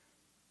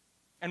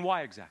 And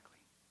why exactly?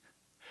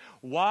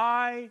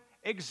 Why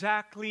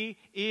exactly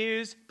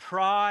is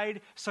pride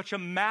such a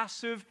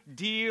massive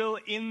deal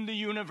in the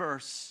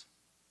universe?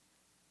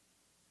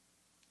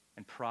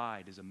 And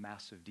pride is a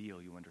massive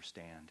deal, you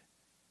understand,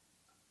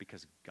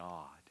 because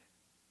God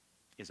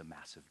is a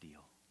massive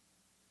deal.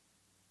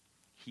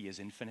 He is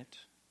infinite,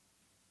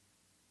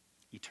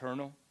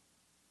 eternal,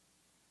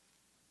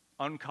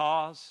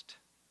 uncaused,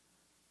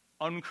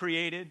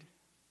 uncreated,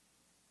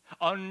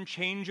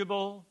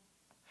 unchangeable,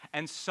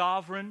 and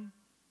sovereign.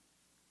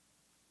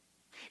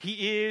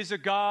 He is a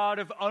God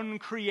of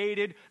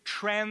uncreated,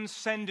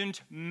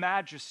 transcendent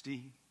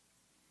majesty.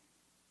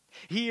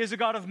 He is a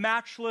God of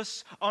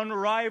matchless,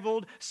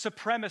 unrivaled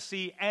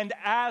supremacy, and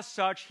as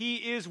such, he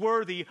is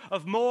worthy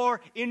of more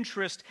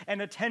interest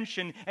and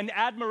attention and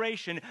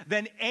admiration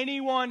than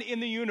anyone in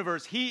the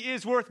universe. He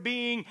is worth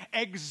being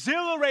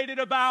exhilarated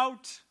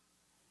about.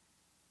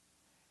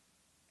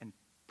 And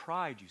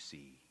pride, you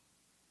see,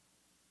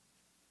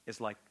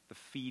 is like the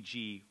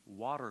Fiji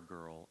water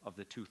girl of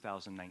the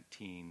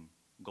 2019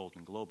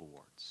 Golden Globe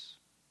Awards.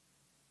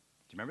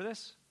 Do you remember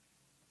this?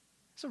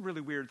 It's a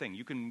really weird thing.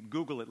 You can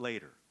Google it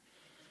later.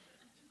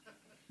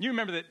 You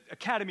remember that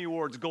Academy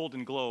Awards,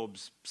 Golden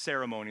Globes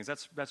ceremonies,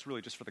 that's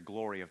really just for the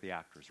glory of the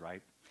actors,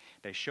 right?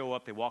 They show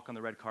up, they walk on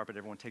the red carpet,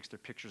 everyone takes their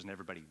pictures, and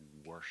everybody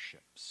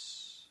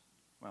worships.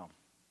 Well,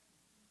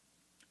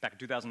 back in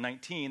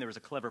 2019, there was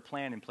a clever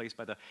plan in place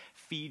by the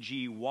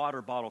Fiji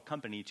water bottle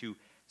company to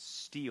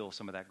steal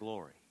some of that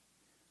glory.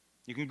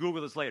 You can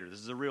Google this later. This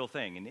is a real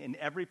thing. And in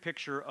every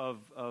picture of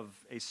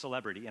a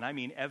celebrity, and I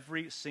mean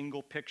every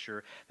single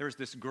picture, there's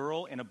this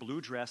girl in a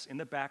blue dress in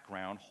the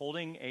background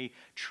holding a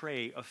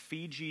tray of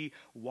Fiji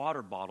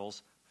water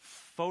bottles,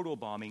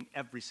 photobombing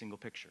every single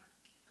picture.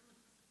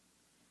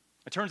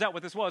 It turns out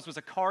what this was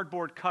a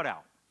cardboard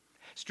cutout,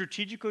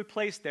 strategically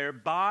placed there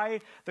by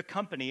the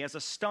company as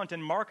a stunt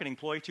and marketing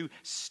ploy to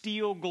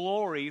steal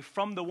glory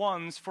from the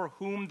ones for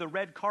whom the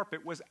red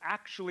carpet was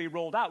actually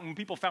rolled out. And when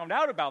people found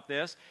out about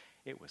this,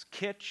 it was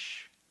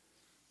kitsch,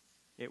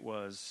 it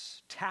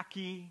was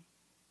tacky,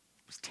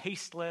 it was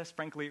tasteless.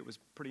 Frankly, it was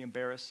pretty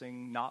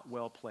embarrassing, not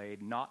well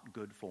played, not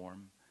good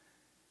form.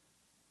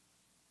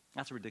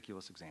 That's a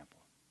ridiculous example.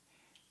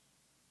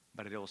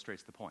 But it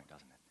illustrates the point,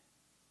 doesn't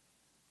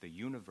it? The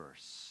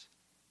universe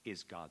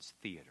is God's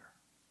theater.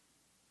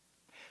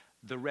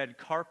 The red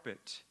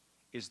carpet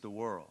is the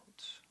world.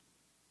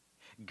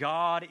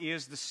 God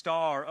is the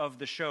star of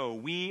the show.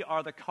 We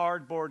are the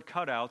cardboard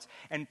cutouts,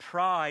 and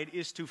pride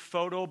is to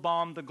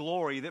photobomb the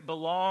glory that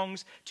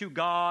belongs to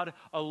God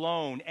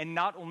alone. And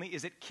not only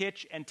is it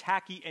kitsch and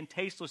tacky and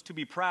tasteless to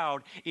be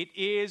proud, it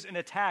is an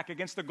attack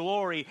against the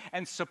glory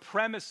and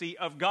supremacy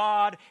of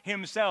God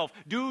himself.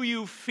 Do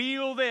you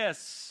feel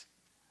this?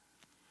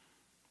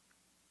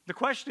 The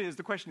question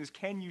is,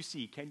 can you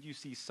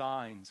see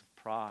signs of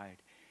pride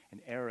and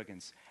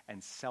arrogance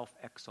and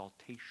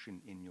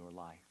self-exaltation in your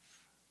life?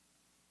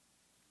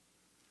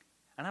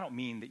 And I don't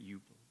mean that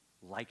you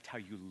liked how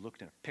you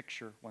looked in a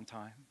picture one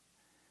time.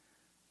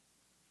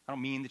 I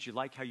don't mean that you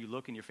like how you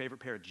look in your favorite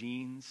pair of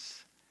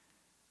jeans.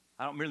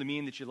 I don't merely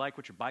mean that you like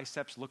what your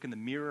biceps look in the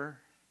mirror.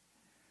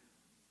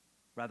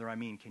 Rather, I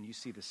mean, can you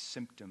see the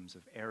symptoms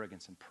of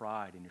arrogance and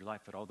pride in your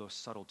life that although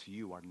subtle to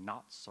you are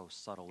not so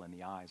subtle in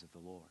the eyes of the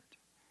Lord?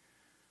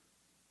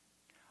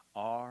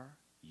 Are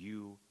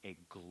you a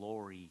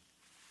glory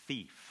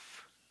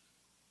thief,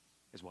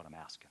 is what I'm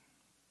asking.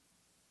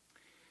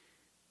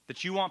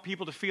 That you want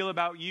people to feel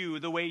about you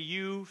the way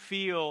you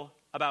feel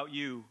about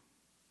you.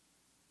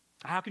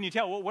 How can you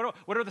tell?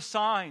 What are the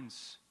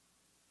signs?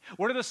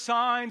 What are the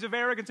signs of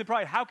arrogance and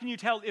pride? How can you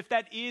tell if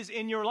that is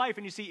in your life?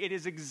 And you see, it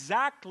is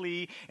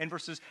exactly in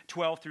verses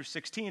 12 through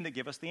 16 that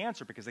give us the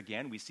answer. Because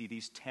again, we see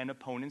these 10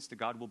 opponents that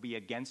God will be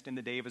against in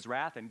the day of his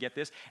wrath. And get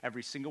this,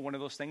 every single one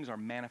of those things are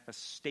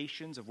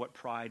manifestations of what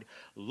pride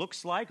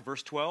looks like.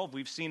 Verse 12,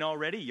 we've seen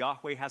already,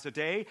 Yahweh has a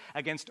day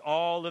against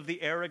all of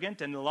the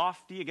arrogant and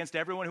lofty, against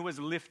everyone who is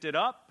lifted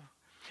up.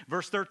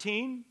 Verse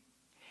 13,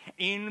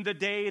 in the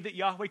day that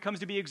Yahweh comes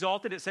to be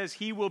exalted, it says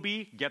he will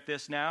be, get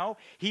this now,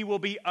 he will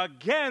be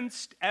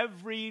against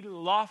every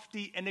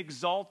lofty and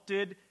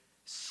exalted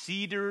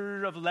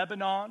cedar of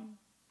Lebanon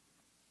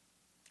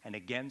and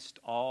against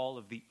all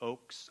of the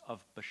oaks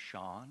of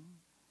Bashan.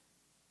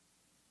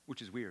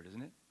 Which is weird,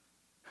 isn't it?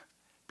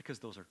 Because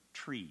those are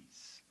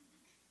trees.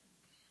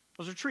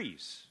 Those are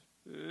trees.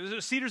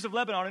 Cedars of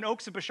Lebanon and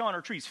oaks of Bashan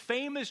are trees.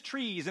 Famous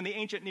trees in the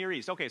ancient Near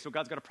East. Okay, so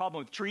God's got a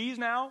problem with trees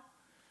now?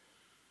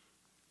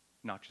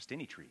 Not just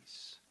any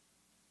trees,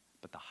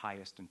 but the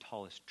highest and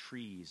tallest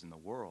trees in the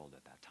world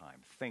at that time.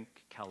 Think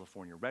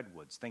California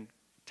redwoods. Think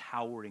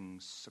towering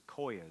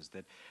sequoias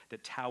that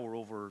tower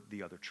over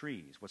the other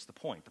trees. What's the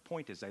point? The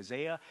point is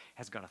Isaiah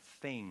has got a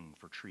thing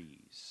for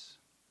trees.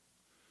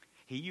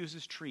 He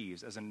uses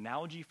trees as an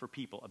analogy for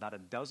people about a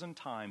dozen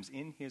times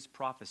in his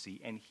prophecy,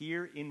 and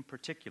here in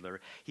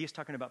particular, he is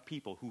talking about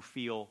people who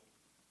feel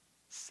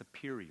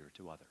superior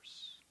to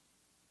others.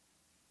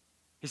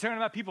 He's talking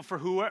about people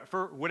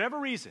for whatever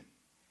reason,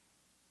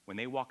 when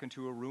they walk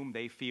into a room,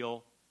 they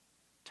feel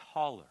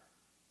taller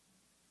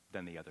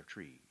than the other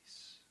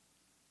trees.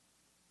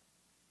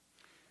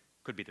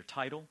 Could be their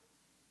title,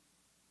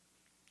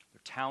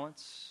 their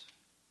talents,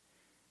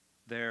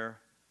 their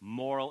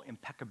moral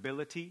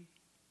impeccability,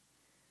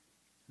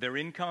 their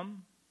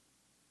income,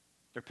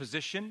 their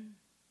position,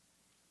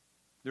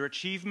 their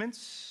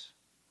achievements,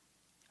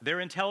 their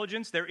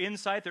intelligence, their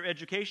insight, their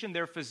education,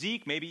 their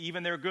physique, maybe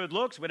even their good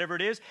looks, whatever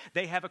it is,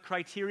 they have a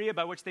criteria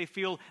by which they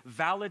feel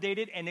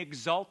validated and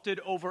exalted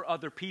over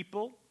other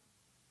people.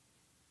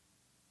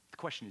 The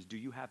question is, do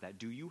you have that?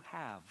 Do you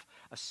have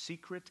a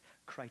secret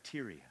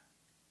criteria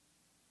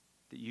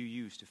that you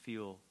use to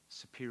feel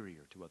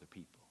superior to other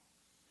people?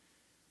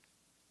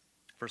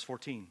 Verse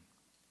 14.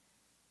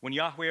 When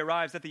Yahweh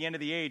arrives at the end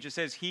of the age, it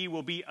says he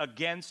will be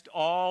against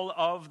all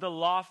of the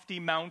lofty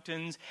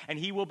mountains, and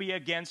he will be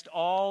against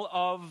all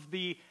of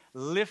the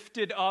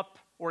lifted up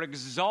or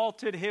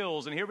exalted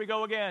hills. And here we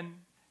go again.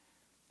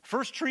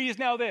 First tree is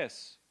now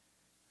this.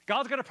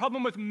 God's got a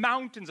problem with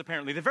mountains,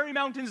 apparently. The very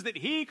mountains that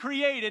he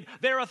created,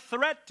 they're a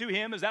threat to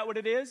him. Is that what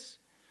it is?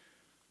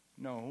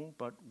 No,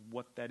 but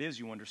what that is,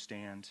 you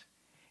understand,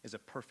 is a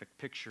perfect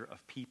picture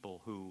of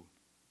people who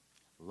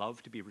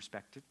love to be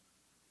respected,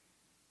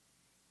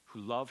 who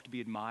love to be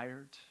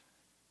admired,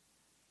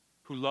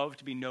 who love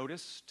to be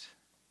noticed,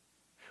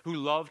 who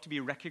love to be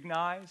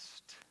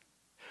recognized,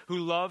 who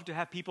love to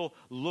have people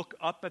look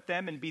up at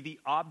them and be the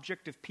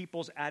object of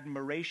people's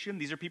admiration.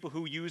 These are people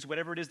who use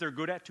whatever it is they're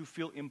good at to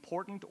feel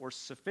important or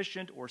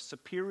sufficient or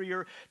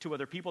superior to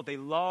other people. They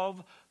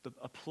love the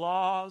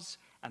applause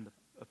and the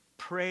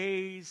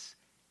praise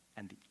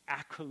and the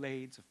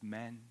accolades of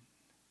men.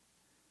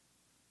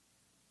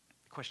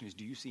 The question is,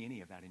 do you see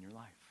any of that in your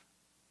life?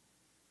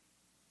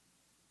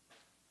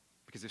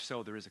 Because if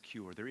so, there is a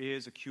cure. There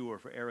is a cure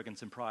for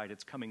arrogance and pride.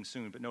 It's coming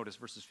soon. But notice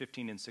verses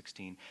 15 and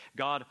 16.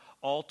 God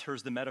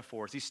alters the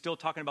metaphors. He's still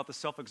talking about the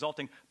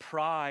self-exalting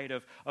pride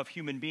of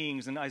human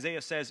beings. And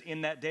Isaiah says,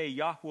 in that day,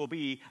 Yahweh will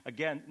be,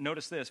 again,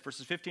 notice this,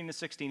 verses 15 to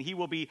 16, he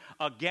will be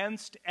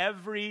against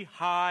every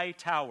high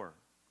tower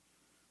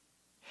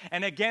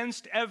and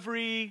against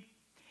every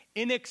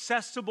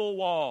inaccessible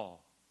wall,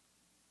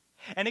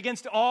 and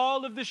against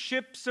all of the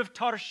ships of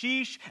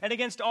Tarshish, and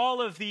against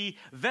all of the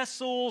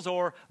vessels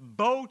or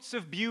boats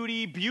of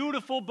beauty,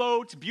 beautiful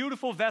boats,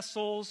 beautiful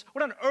vessels.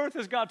 What on earth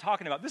is God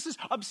talking about? This is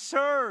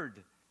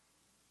absurd.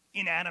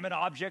 Inanimate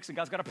objects, and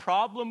God's got a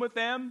problem with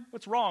them?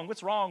 What's wrong?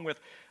 What's wrong with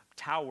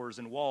towers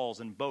and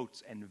walls and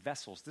boats and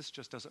vessels? This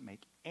just doesn't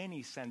make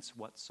any sense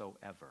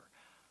whatsoever.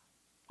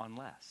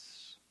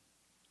 Unless,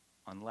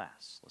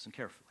 listen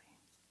carefully,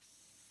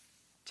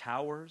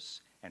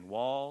 towers and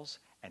walls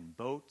and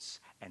boats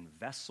and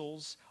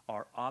vessels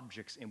are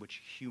objects in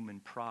which human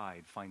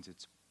pride finds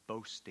its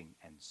boasting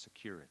and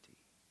security.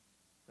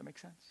 Does that make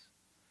sense?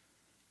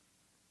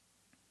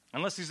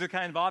 Unless these are the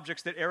kind of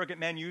objects that arrogant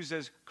men use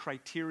as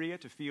criteria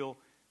to feel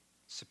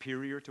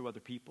superior to other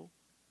people.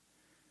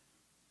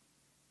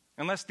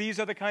 Unless these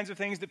are the kinds of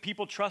things that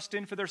people trust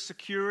in for their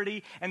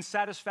security and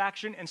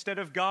satisfaction instead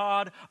of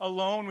God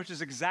alone, which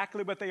is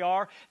exactly what they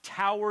are.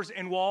 Towers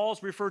and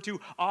walls refer to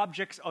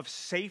objects of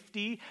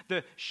safety,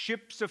 the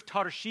ships of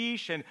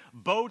Tarshish and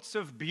boats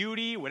of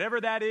beauty, whatever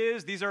that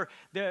is. These are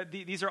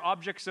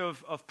objects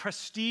of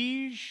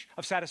prestige,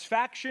 of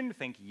satisfaction.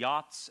 Think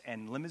yachts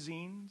and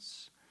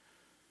limousines.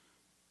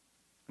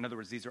 In other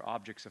words, these are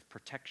objects of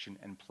protection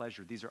and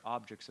pleasure. These are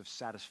objects of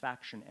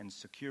satisfaction and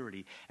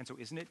security. And so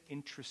isn't it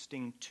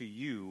interesting to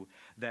you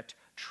that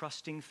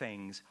trusting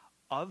things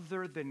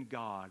other than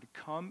God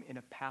come in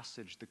a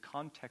passage the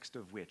context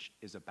of which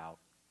is about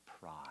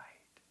pride?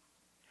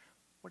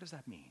 What does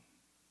that mean?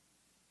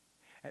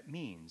 It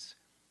means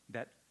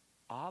that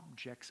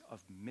objects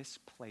of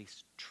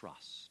misplaced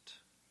trust,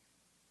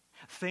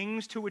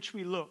 things to which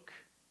we look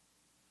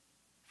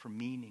for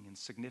meaning and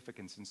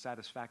significance and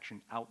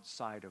satisfaction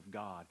outside of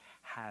God,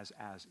 has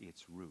as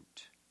its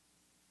root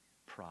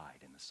pride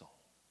in the soul.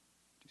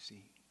 Do you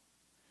see?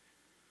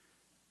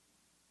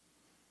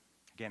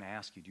 Again, I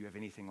ask you, do you have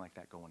anything like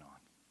that going on?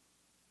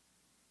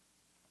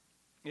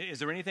 Is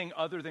there anything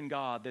other than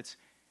God that's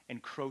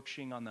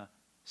encroaching on the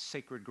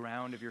sacred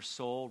ground of your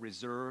soul,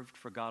 reserved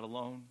for God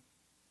alone?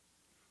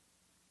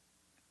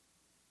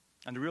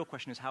 And the real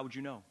question is, how would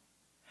you know?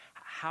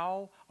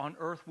 How on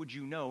earth would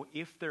you know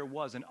if there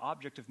was an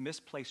object of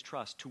misplaced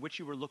trust to which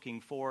you were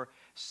looking for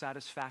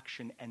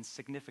satisfaction and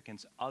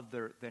significance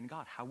other than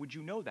God? How would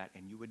you know that?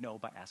 And you would know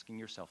by asking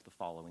yourself the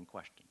following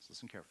questions.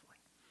 Listen carefully.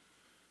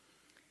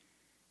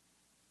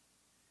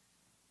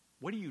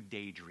 What do you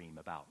daydream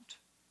about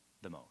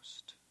the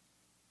most?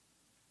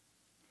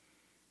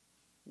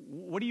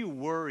 What do you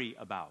worry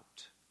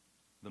about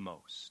the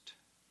most?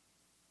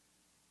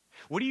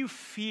 What do you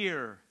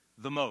fear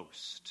the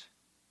most?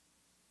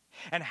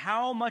 And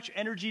how much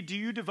energy do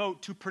you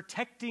devote to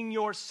protecting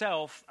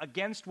yourself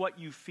against what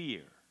you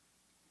fear?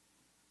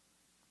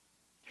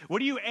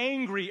 What are you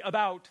angry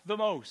about the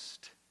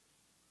most?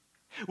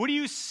 What do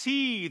you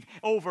seethe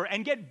over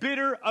and get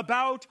bitter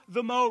about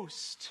the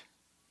most?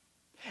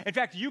 In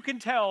fact, you can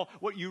tell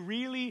what you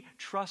really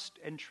trust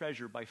and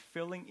treasure by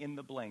filling in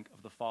the blank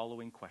of the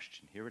following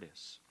question. Here it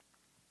is.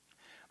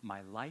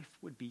 My life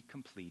would be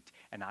complete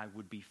and I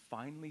would be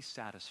finally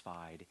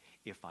satisfied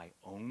if I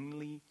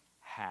only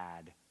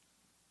had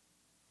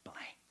blank.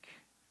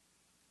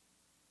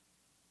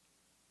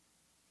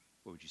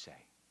 What would you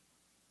say?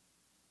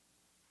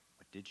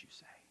 What did you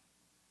say?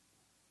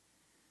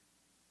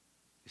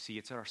 You see,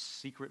 it's our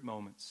secret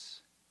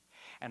moments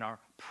and our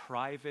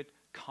private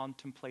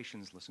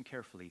contemplations, listen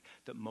carefully,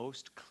 that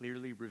most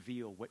clearly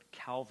reveal what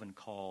Calvin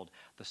called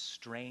the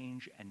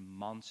strange and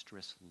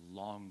monstrous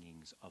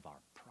longings of our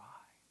pride.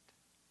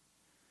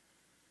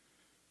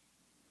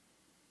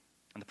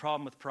 And the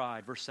problem with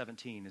pride, verse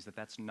 17, is that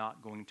that's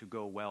not going to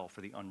go well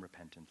for the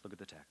unrepentant. Look at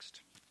the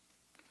text.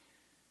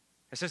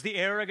 It says, the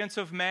arrogance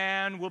of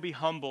man will be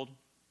humbled,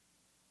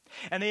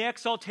 and the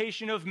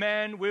exaltation of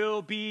men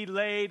will be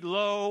laid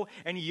low,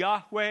 and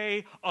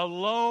Yahweh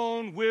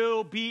alone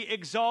will be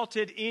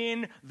exalted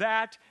in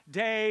that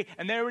day.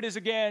 And there it is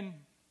again.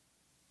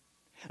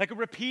 Like a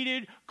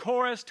repeated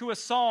chorus to a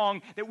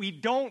song that we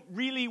don't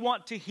really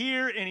want to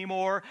hear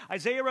anymore.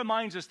 Isaiah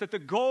reminds us that the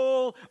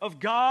goal of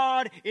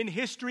God in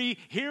history,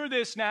 hear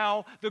this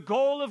now, the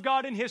goal of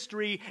God in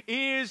history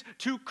is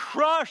to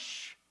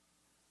crush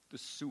the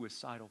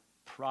suicidal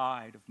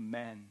pride of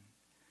men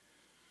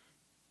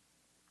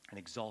and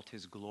exalt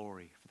his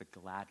glory for the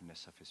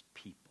gladness of his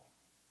people.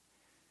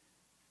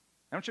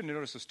 I want you to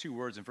notice those two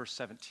words in verse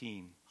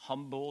 17,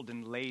 humbled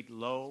and laid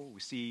low.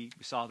 We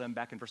saw them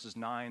back in verses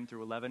 9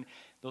 through 11.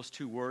 Those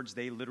two words,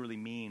 they literally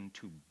mean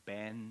to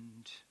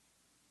bend,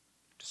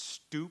 to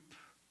stoop,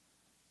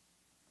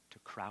 to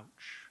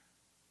crouch.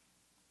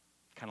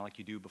 Kind of like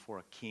you do before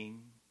a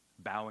king,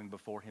 bowing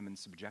before him in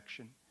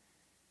subjection.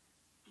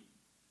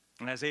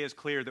 And Isaiah is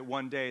clear that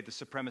one day the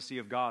supremacy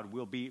of God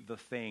will be the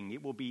thing.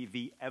 It will be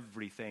the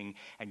everything.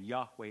 And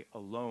Yahweh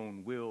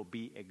alone will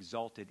be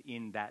exalted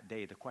in that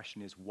day. The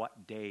question is,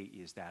 what day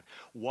is that?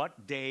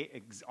 What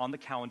day on the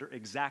calendar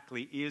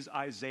exactly is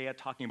Isaiah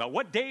talking about?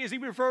 What day is he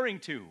referring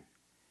to?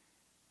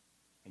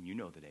 And you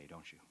know the day,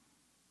 don't you?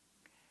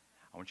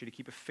 I want you to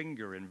keep a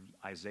finger in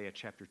Isaiah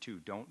chapter 2.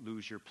 Don't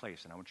lose your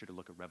place. And I want you to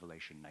look at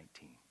Revelation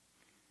 19.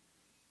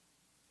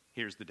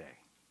 Here's the day.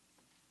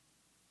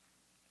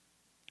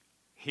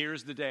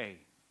 Here's the day.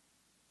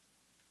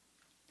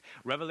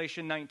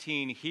 Revelation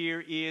 19,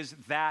 here is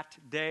that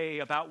day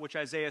about which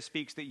Isaiah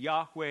speaks, that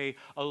Yahweh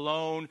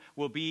alone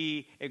will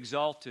be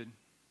exalted.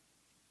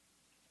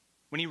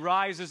 When he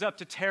rises up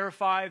to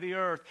terrify the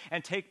earth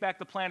and take back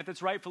the planet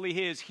that's rightfully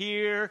his,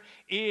 here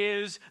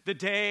is the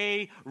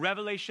day,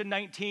 Revelation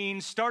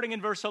 19, starting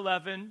in verse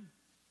 11.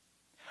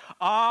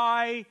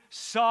 I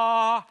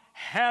saw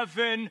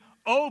heaven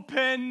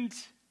opened,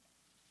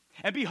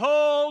 and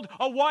behold,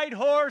 a white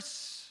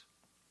horse.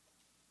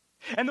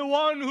 And the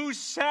one who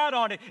sat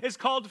on it is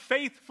called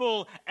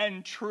Faithful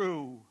and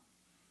True.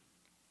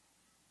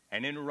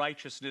 And in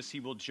righteousness he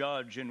will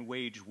judge and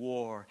wage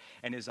war.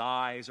 And his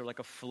eyes are like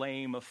a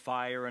flame of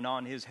fire, and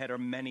on his head are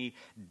many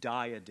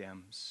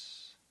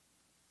diadems.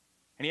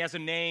 And he has a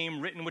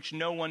name written which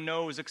no one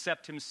knows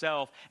except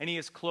himself. And he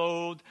is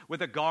clothed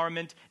with a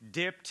garment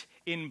dipped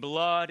in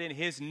blood, and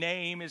his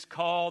name is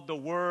called the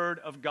Word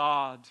of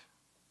God.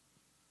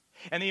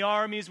 And the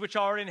armies which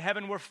are in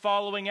heaven were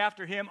following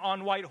after him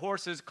on white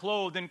horses,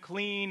 clothed in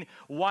clean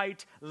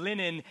white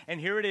linen. And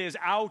here it is,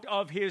 out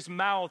of his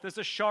mouth is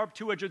a sharp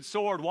two-edged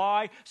sword.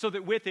 Why? So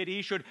that with it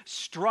he should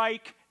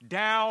strike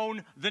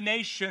down the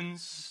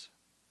nations.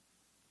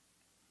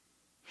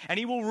 And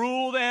he will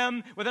rule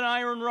them with an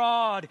iron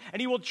rod,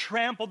 and he will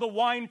trample the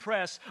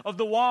winepress of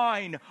the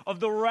wine of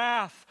the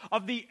wrath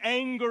of the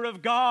anger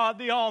of God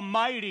the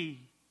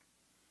Almighty.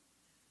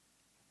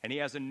 And he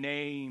has a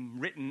name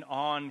written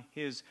on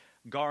his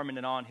garment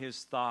and on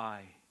his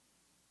thigh,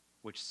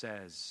 which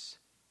says,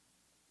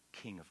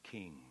 King of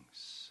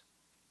Kings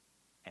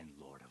and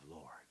Lord of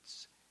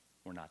Lords.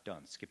 We're not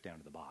done. Skip down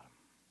to the bottom.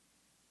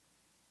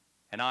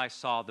 And I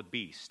saw the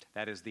beast,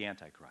 that is the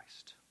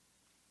Antichrist,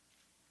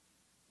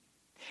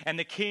 and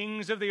the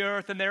kings of the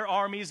earth and their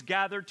armies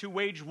gathered to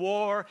wage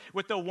war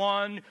with the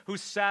one who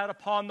sat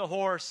upon the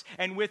horse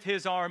and with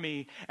his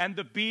army. And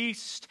the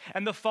beast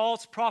and the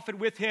false prophet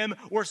with him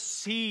were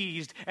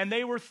seized, and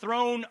they were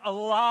thrown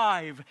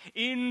alive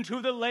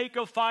into the lake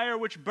of fire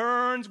which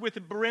burns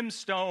with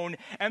brimstone.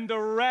 And the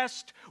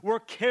rest were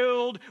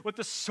killed with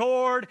the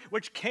sword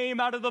which came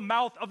out of the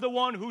mouth of the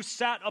one who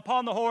sat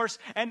upon the horse.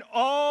 And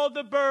all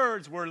the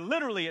birds were,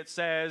 literally it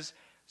says,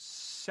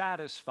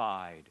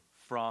 satisfied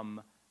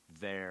from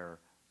their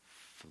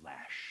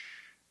flesh.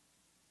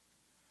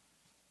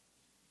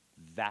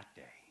 That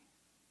day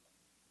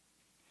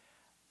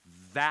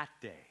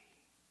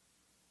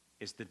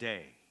is the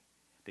day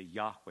that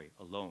Yahweh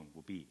alone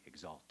will be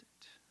exalted.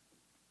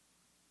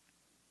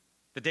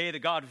 The day that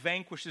God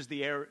vanquishes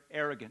the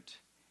arrogant.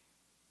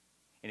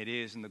 And it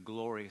is in the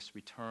glorious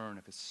return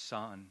of his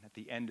Son at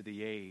the end of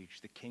the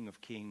age, the King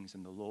of Kings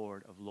and the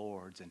Lord of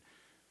Lords. And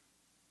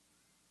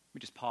let me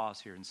just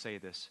pause here and say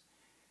this.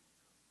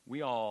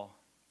 We all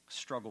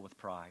struggle with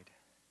pride.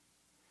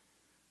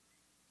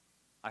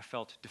 I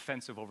felt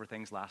defensive over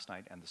things last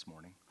night and this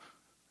morning.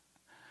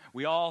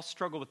 We all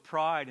struggle with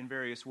pride in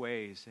various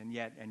ways, and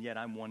yet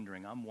I'm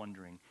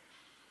wondering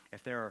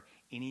if there are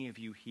any of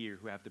you here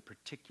who have the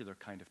particular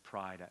kind of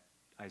pride that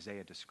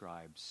Isaiah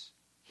describes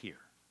here.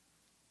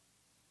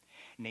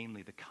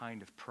 Namely, the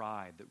kind of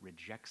pride that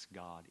rejects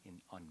God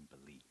in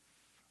unbelief.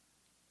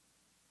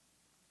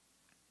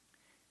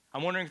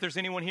 I'm wondering if there's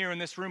anyone here in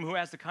this room who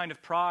has the kind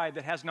of pride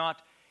that has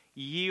not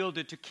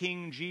yielded to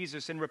King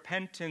Jesus in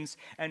repentance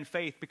and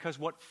faith, because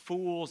what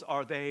fools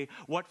are they?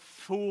 What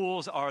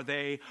fools are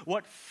they?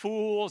 What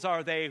fools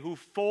are they who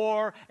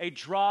for a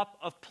drop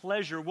of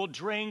pleasure will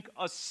drink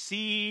a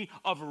sea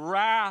of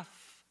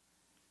wrath?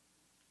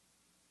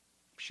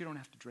 But you don't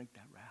have to drink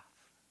that wrath.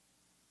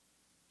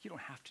 You don't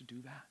have to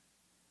do that.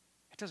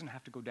 It doesn't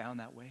have to go down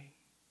that way.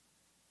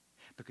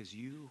 Because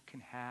you can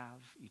have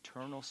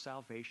eternal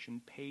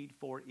salvation paid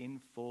for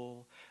in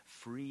full,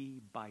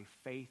 free by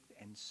faith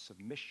and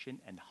submission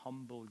and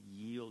humble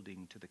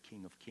yielding to the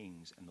King of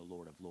Kings and the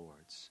Lord of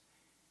Lords.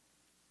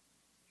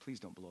 Please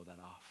don't blow that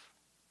off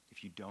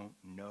if you don't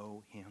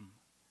know him.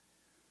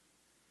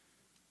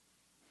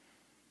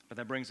 But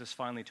that brings us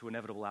finally to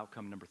inevitable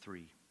outcome number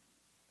 3.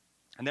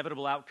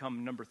 Inevitable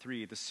outcome number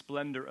 3, the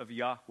splendor of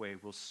Yahweh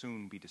will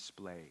soon be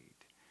displayed.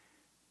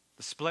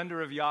 The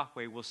splendor of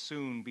Yahweh will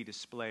soon be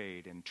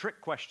displayed. And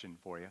trick question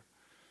for you.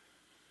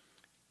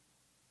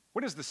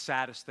 What is the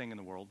saddest thing in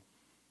the world?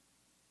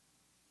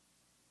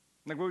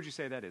 Like, what would you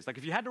say that is? Like,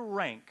 if you had to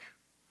rank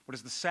what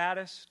is the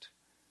saddest,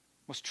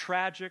 most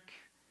tragic,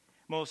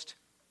 most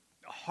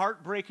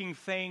heartbreaking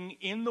thing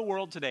in the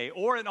world today,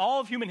 or in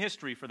all of human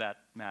history for that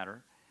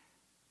matter,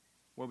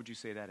 what would you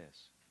say that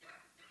is?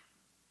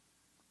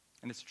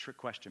 And it's a trick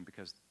question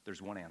because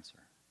there's one answer.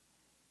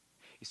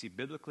 You see,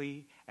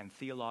 biblically and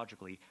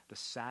theologically, the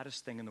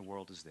saddest thing in the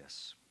world is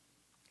this.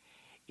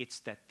 It's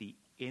that the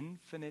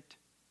infinite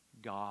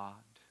God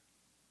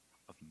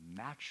of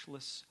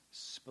matchless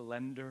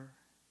splendor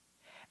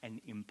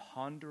and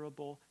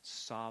imponderable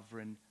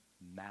sovereign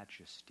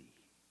majesty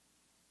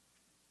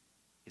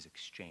is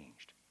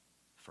exchanged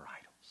for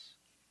idols.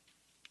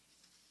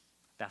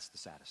 That's the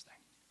saddest thing.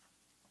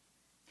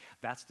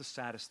 That's the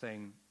saddest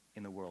thing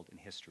in the world in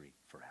history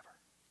forever.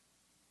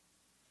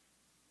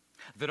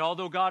 That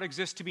although God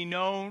exists to be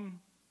known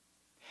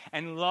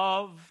and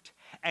loved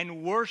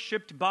and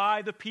worshiped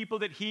by the people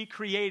that he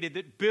created,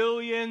 that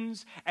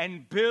billions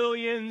and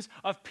billions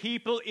of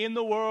people in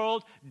the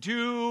world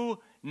do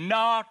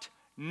not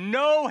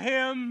know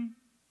him,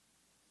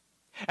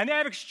 and they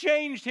have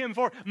exchanged him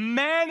for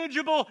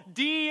manageable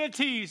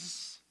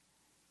deities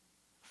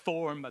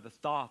formed by the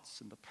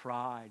thoughts and the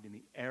pride and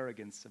the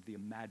arrogance of the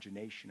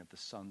imagination of the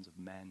sons of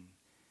men.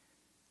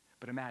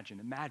 But imagine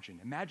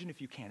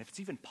if you can, if it's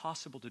even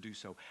possible to do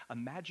so,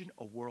 imagine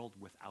a world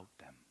without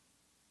them.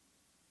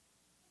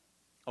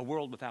 A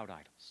world without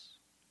idols.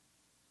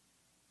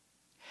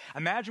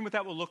 Imagine what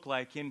that will look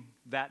like in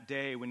that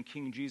day when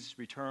King Jesus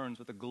returns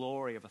with the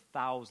glory of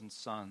 1,000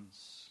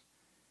 sons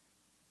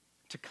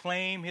to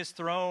claim his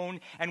throne,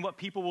 and what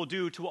people will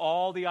do to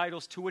all the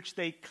idols to which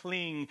they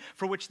cling,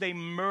 for which they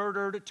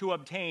murdered to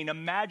obtain.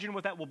 Imagine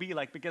what that will be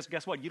like, because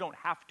guess what? You don't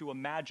have to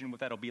imagine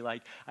what that'll be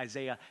like.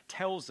 Isaiah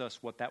tells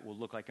us what that will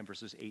look like in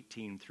verses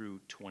 18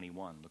 through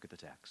 21. Look at the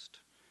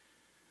text.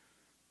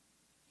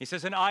 He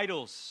says, and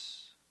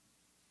idols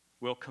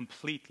will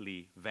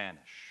completely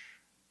vanish.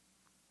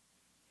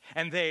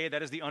 And they,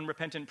 that is the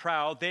unrepentant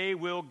proud, they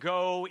will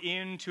go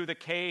into the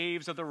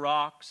caves of the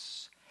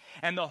rocks,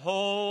 and the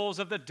holes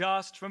of the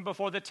dust from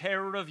before the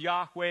terror of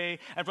Yahweh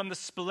and from the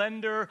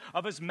splendor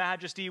of his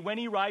majesty when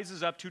he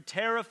rises up to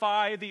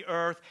terrify the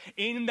earth.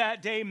 In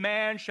that day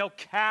man shall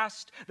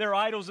cast their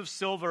idols of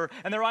silver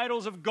and their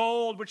idols of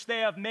gold which they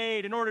have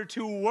made in order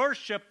to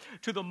worship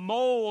to the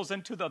moles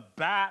and to the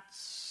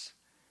bats.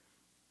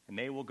 And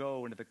they will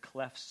go into the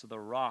clefts of the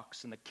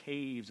rocks and the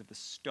caves of the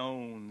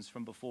stones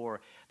from before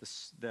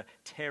the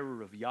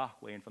terror of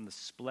Yahweh and from the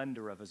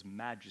splendor of his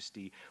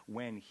majesty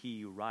when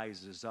he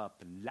rises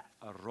up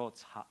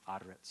la'arotz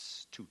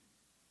ha'aretz, to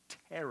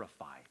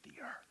terrify the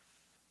earth.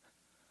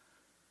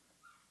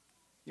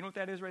 You know what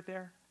that is right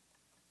there?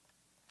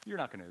 You're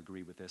not going to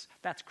agree with this.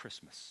 That's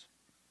Christmas.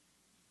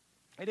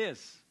 It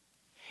is.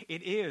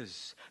 It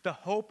is. The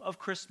hope of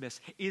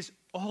Christmas is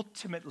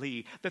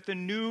ultimately that the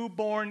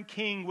newborn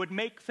king would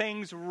make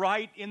things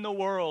right in the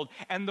world.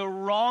 And the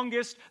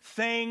wrongest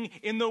thing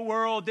in the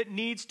world that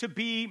needs to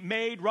be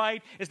made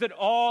right is that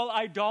all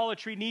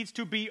idolatry needs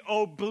to be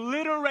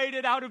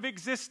obliterated out of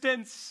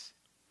existence.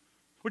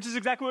 Which is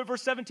exactly what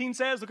verse 17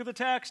 says. Look at the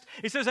text.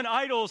 It says, and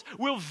idols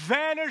will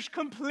vanish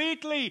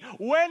completely.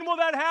 When will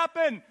that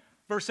happen?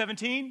 Verse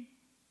 17.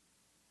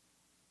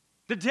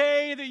 The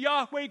day that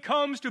Yahweh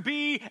comes to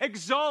be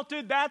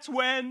exalted, that's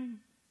when.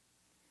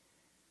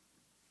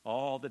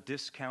 All the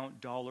discount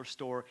dollar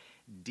store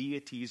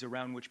deities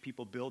around which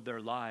people build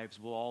their lives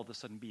will all of a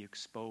sudden be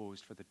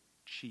exposed for the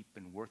cheap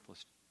and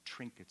worthless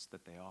trinkets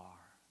that they are.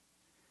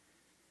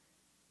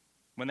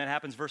 When that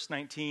happens, verse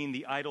 19,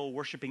 the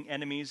idol-worshiping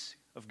enemies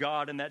of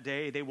God in that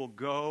day, they will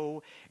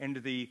go into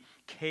the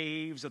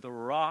caves of the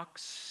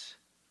rocks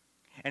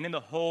and in the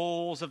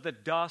holes of the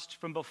dust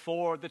from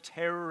before the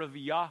terror of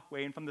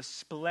Yahweh and from the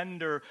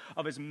splendor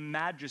of his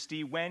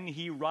majesty when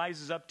he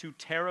rises up to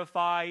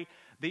terrify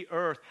the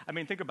earth. I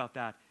mean, think about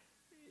that.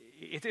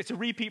 It's a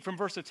repeat from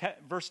verse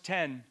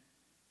 10,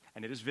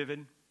 and it is vivid,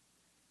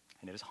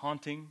 and it is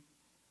haunting,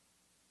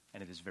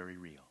 and it is very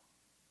real,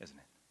 isn't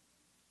it?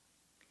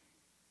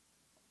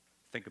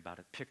 Think about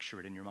it. Picture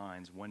it in your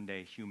minds. One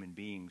day, human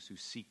beings who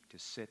seek to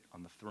sit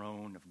on the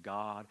throne of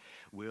God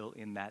will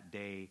in that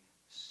day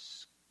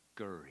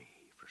scurry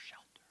for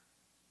shelter.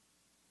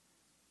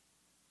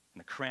 In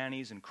the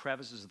crannies and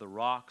crevices of the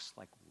rocks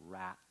like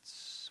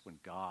rats when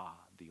God,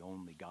 the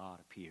only God,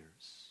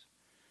 appears.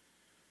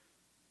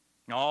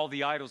 All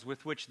the idols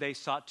with which they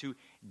sought to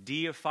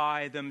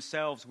deify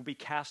themselves will be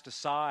cast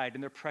aside,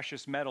 and their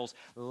precious metals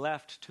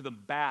left to the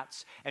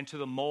bats and to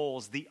the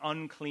moles, the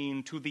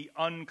unclean to the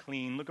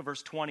unclean. Look at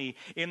verse 20.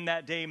 In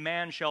that day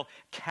man shall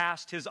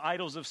cast his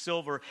idols of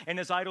silver and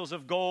his idols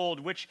of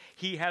gold, which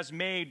he has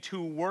made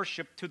to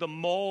worship to the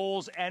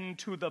moles and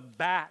to the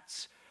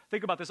bats.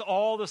 Think about this.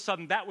 All of a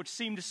sudden, that which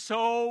seemed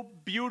so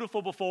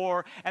beautiful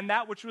before and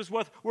that which was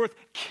worth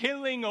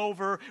killing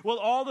over will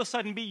all of a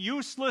sudden be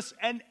useless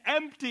and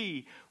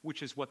empty,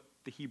 which is what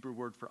the Hebrew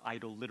word for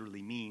idol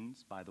literally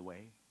means, by the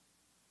way.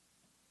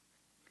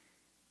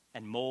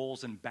 And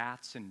moles and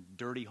bats and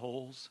dirty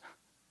holes.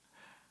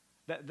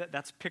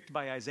 That's picked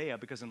by Isaiah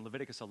because in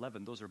Leviticus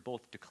 11, those are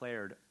both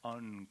declared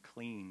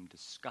unclean,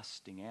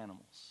 disgusting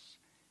animals,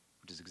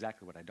 which is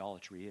exactly what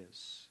idolatry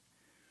is.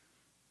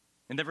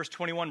 And then verse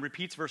 21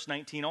 repeats verse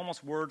 19,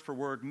 almost word for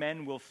word.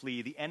 Men will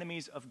flee, the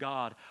enemies of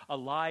God,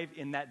 alive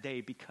in that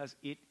day, because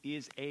it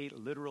is a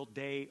literal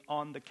day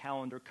on the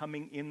calendar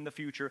coming in the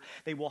future.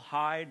 They will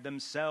hide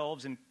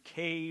themselves in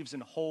caves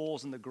and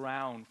holes in the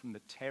ground from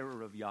the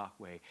terror of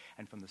Yahweh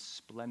and from the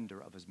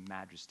splendor of his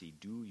majesty.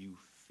 Do you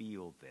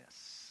feel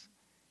this?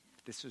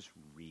 This is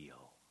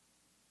real.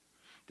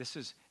 This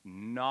is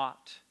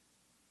not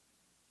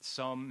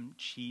some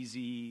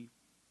cheesy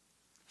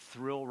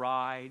thrill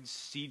ride,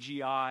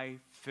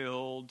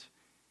 CGI-filled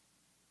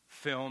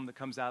film that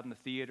comes out in the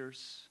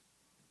theaters.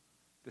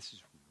 This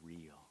is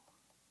real.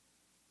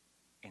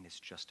 And it's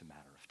just a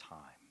matter of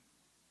time.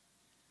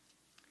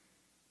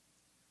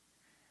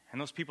 And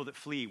those people that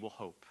flee will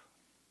hope.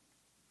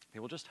 They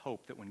will just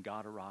hope that when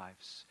God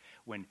arrives,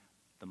 when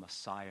the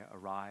Messiah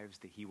arrives,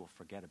 that he will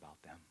forget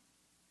about them,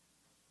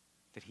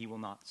 that he will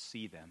not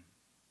see them.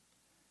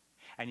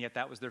 And yet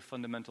that was their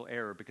fundamental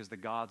error, because the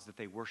gods that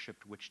they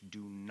worshipped, which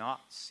do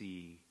not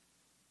see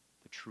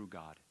the true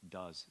God,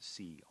 does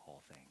see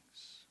all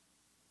things.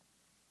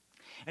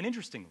 And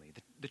interestingly,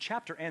 the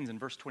chapter ends in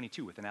verse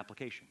 22 with an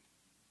application.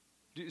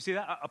 Do you see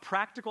that? A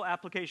practical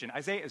application.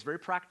 Isaiah is very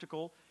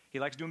practical. He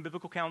likes doing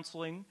biblical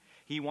counseling.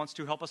 He wants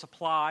to help us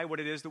apply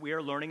what it is that we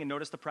are learning. And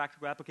notice the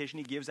practical application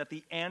he gives at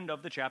the end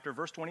of the chapter,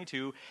 verse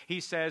 22. He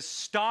says,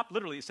 stop,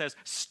 literally it says,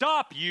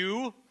 stop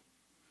you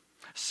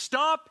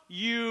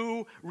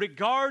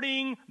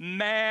regarding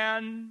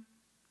man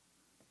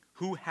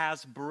who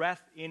has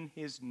breath in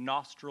his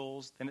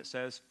nostrils. Then it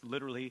says,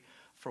 literally,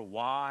 for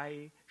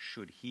why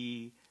should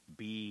he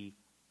be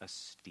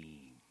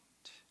esteemed?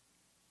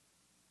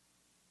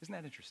 Isn't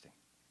that interesting?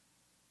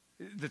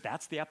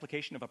 That's the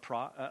application of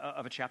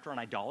a chapter on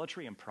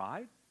idolatry and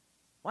pride?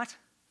 What?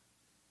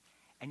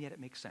 And yet it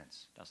makes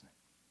sense, doesn't it?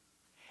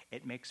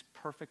 It makes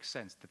perfect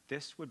sense that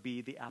this would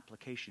be the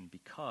application,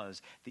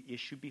 because the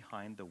issue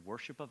behind the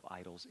worship of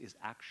idols is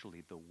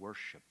actually the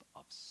worship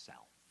of self.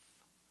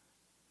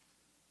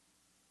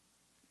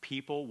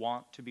 People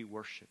want to be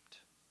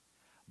worshiped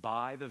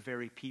by the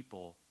very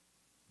people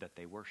that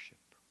they worship.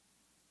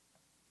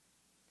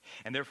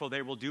 And therefore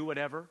they will do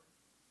whatever,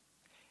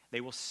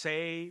 they will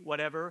say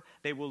whatever,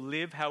 they will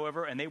live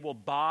however, and they will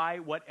buy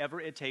whatever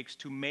it takes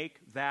to make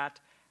that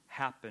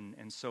happen.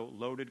 And so,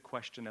 loaded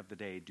question of the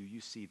day, do you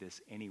see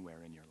this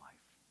anywhere in your life?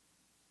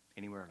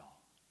 Anywhere at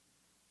all?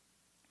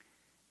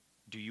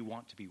 Do you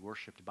want to be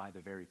worshiped by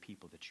the very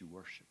people that you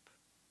worship?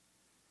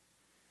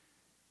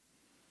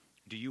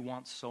 Do you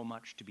want so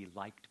much to be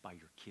liked by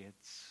your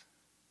kids,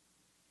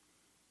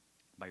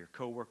 by your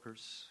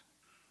coworkers,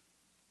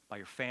 by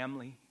your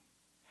family,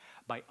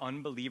 by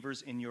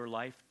unbelievers in your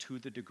life, to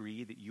the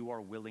degree that you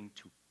are willing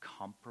to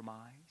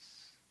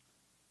compromise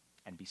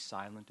and be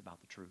silent about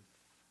the truth?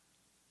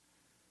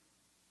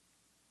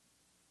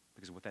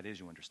 Because what that is,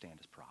 you understand,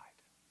 is pride.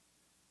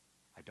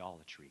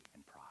 Idolatry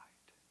and pride.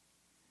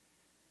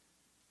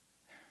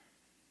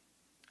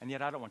 And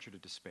yet I don't want you to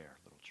despair,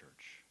 little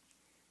church.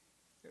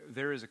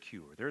 There is a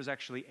cure. There is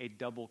actually a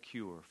double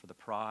cure for the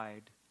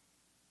pride,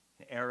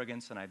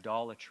 arrogance, and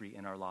idolatry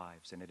in our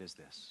lives, and it is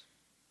this.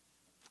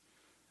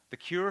 The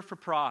cure for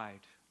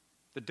pride,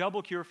 the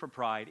double cure for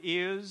pride,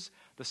 is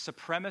the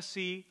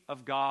supremacy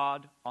of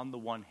God on the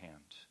one hand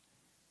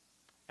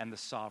and the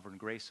sovereign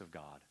grace of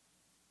God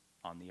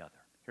on the other.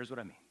 Here's what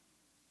I mean.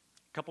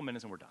 A couple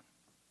minutes and we're done.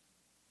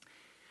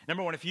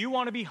 Number one, if you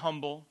want to be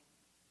humble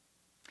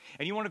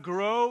and you want to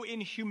grow in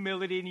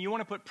humility and you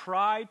want to put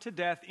pride to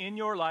death in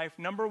your life,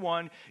 number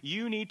one,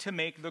 you need to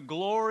make the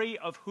glory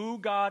of who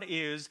God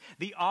is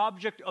the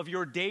object of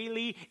your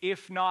daily,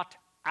 if not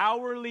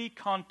hourly,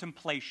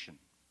 contemplation.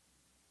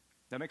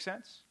 That make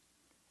sense?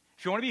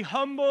 If you want to be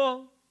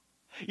humble,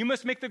 you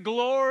must make the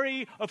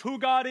glory of who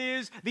God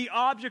is the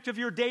object of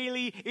your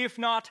daily, if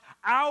not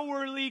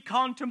hourly,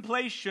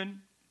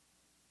 contemplation.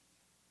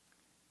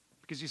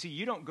 Because you see,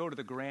 you don't go to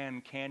the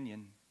Grand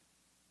Canyon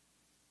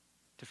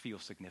to feel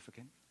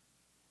significant.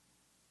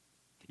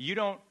 You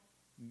don't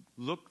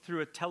look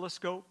through a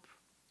telescope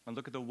and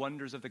look at the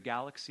wonders of the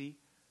galaxy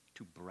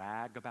to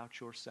brag about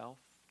yourself,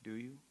 do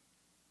you?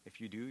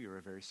 If you do, you're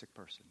a very sick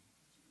person.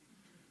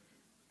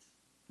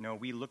 No,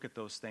 we look at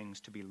those things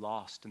to be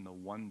lost in the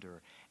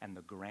wonder and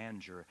the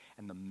grandeur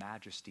and the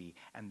majesty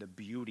and the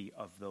beauty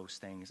of those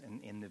things.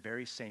 And in the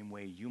very same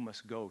way, you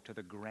must go to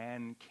the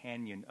Grand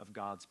Canyon of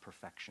God's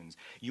perfections.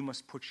 You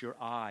must put your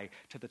eye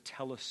to the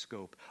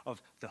telescope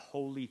of the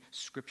Holy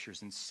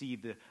Scriptures and see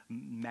the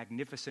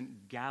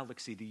magnificent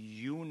galaxy, the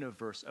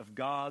universe of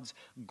God's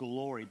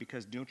glory.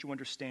 Because don't you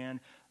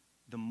understand?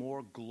 The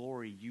more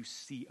glory you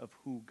see of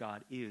who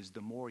God is, the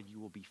more you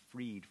will be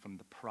freed from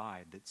the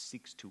pride that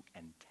seeks to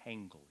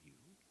entangle you.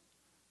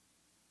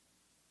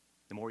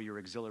 The more you're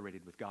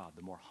exhilarated with God,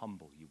 the more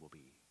humble you will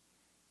be.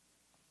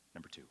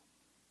 Number two,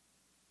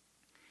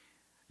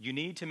 you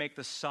need to make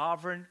the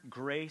sovereign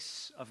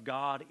grace of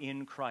God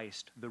in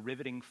Christ the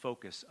riveting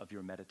focus of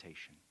your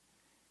meditation.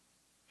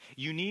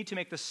 You need to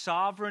make the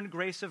sovereign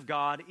grace of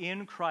God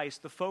in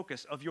Christ the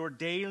focus of your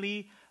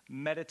daily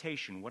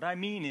meditation. What I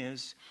mean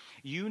is,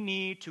 you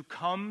need to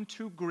come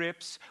to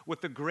grips with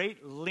the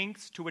great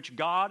lengths to which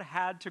God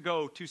had to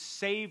go to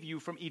save you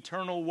from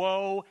eternal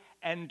woe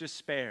and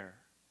despair.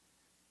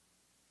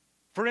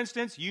 For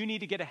instance, you need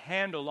to get a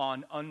handle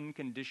on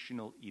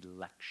unconditional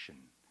election.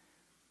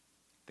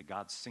 That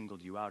God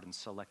singled you out and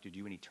selected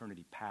you in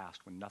eternity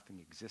past when nothing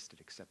existed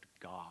except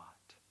God.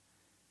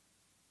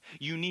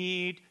 You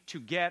need to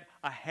get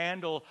a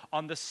handle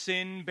on the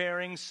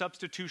sin-bearing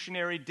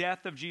substitutionary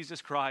death of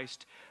Jesus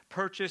Christ,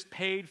 purchased,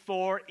 paid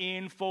for,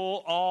 in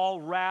full,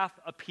 all wrath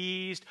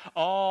appeased,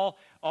 all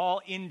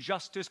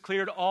injustice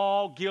cleared,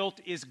 all guilt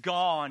is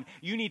gone.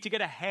 You need to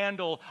get a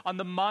handle on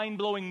the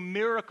mind-blowing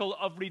miracle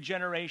of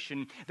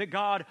regeneration that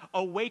God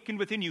awakened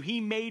within you.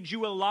 He made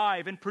you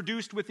alive and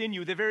produced within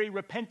you the very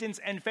repentance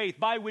and faith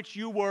by which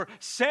you were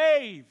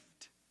saved.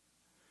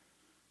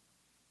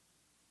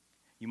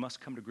 You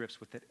must come to grips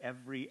with that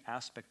every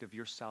aspect of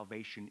your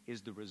salvation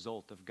is the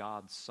result of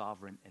God's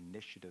sovereign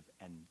initiative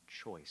and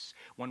choice.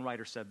 One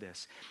writer said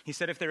this. He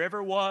said, if there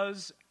ever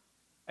was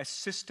a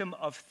system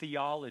of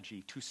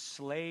theology to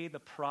slay the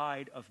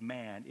pride of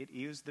man, it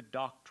is the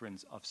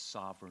doctrines of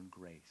sovereign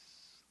grace.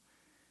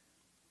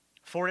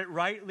 For it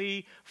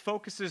rightly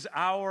focuses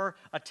our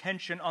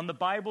attention on the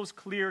Bible's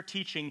clear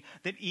teaching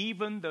that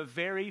even the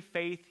very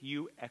faith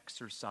you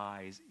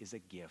exercise is a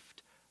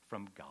gift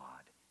from God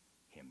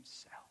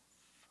Himself.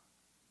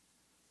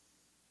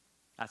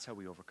 That's how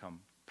we overcome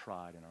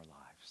pride in our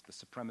lives, the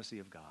supremacy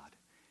of God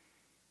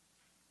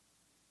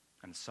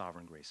and the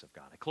sovereign grace of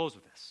God. I close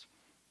with this.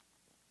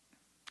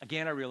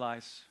 Again, I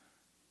realize,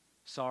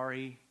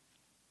 sorry,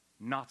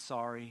 not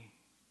sorry.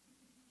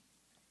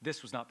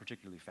 This was not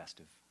particularly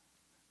festive.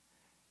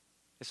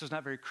 This was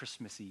not very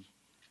Christmassy.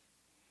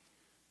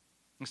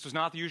 This was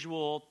not the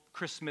usual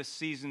Christmas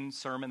season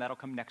sermon. That'll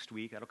come next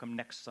week. That'll come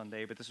next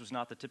Sunday. But this was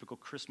not the typical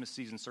Christmas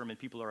season sermon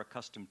people are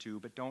accustomed to.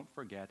 But don't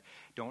forget,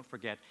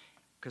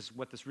 because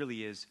what this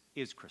really is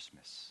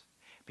Christmas.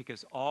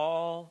 Because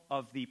all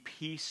of the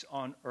peace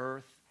on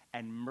earth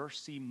and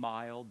mercy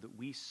mild that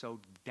we so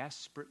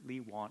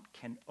desperately want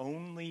can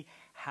only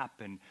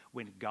happen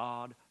when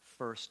God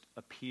first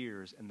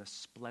appears in the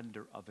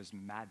splendor of his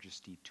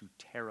majesty to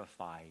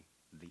terrify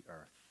the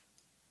earth.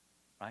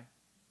 Right?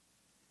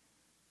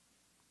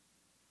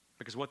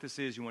 Because what this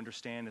is, you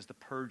understand, is the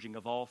purging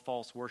of all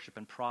false worship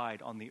and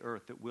pride on the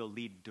earth that will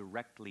lead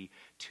directly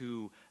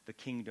to the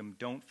kingdom.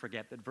 Don't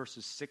forget that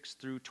verses 6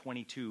 through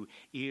 22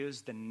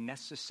 is the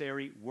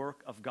necessary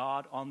work of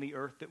God on the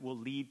earth that will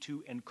lead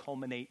to and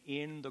culminate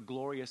in the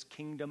glorious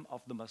kingdom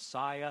of the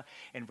Messiah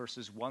in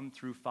verses 1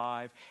 through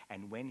 5.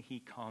 And when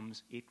he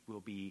comes, it will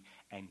be,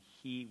 and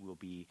he will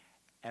be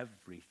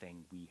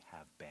everything we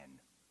have been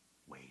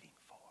waiting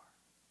for.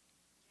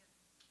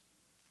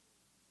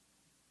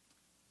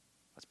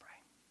 Let's pray.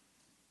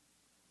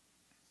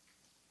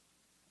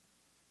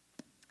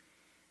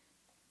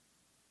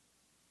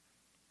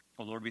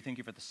 Oh Lord, we thank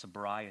you for the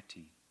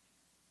sobriety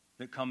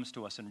that comes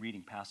to us in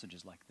reading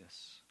passages like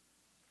this.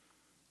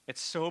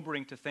 It's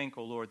sobering to think,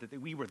 oh Lord,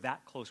 that we were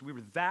that close. We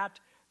were that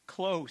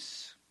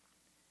close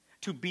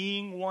to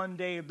being one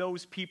day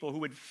those people who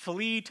would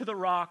flee to the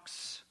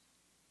rocks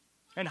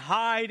and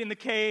hide in the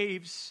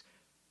caves.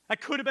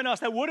 That could have been us.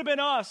 That would have been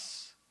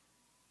us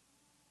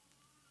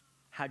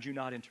had you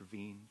not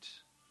intervened.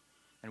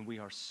 And we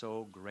are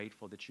so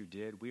grateful that you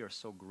did. We are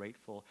so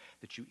grateful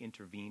that you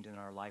intervened in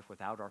our life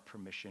without our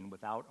permission,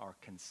 without our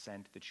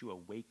consent, that you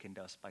awakened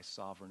us by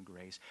sovereign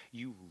grace.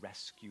 You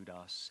rescued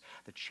us.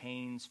 The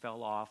chains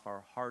fell off.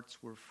 Our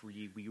hearts were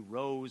free. We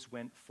rose,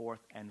 went forth,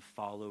 and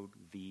followed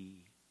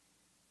thee.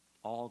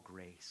 All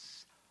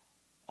grace,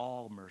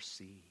 all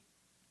mercy,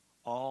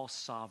 all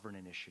sovereign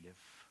initiative.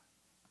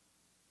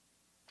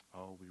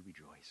 Oh, we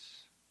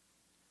rejoice.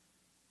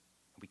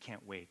 We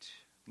can't wait.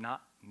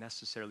 Not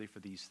necessarily for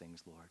these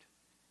things, Lord,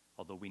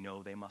 although we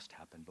know they must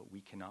happen, but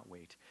we cannot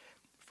wait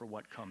for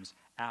what comes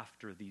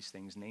after these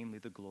things, namely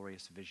the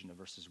glorious vision of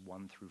verses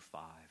 1 through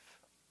 5.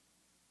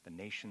 The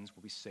nations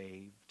will be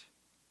saved.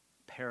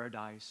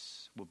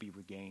 Paradise will be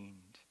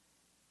regained.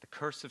 The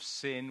curse of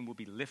sin will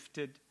be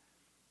lifted.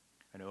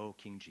 And oh,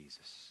 King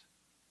Jesus,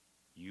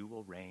 you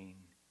will reign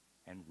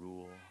and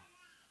rule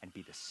and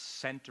be the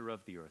center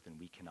of the earth, and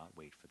we cannot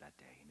wait for that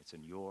day. And it's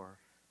in your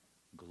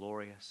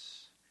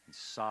glorious and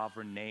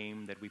sovereign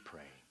name that we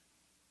pray.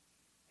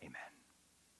 Amen.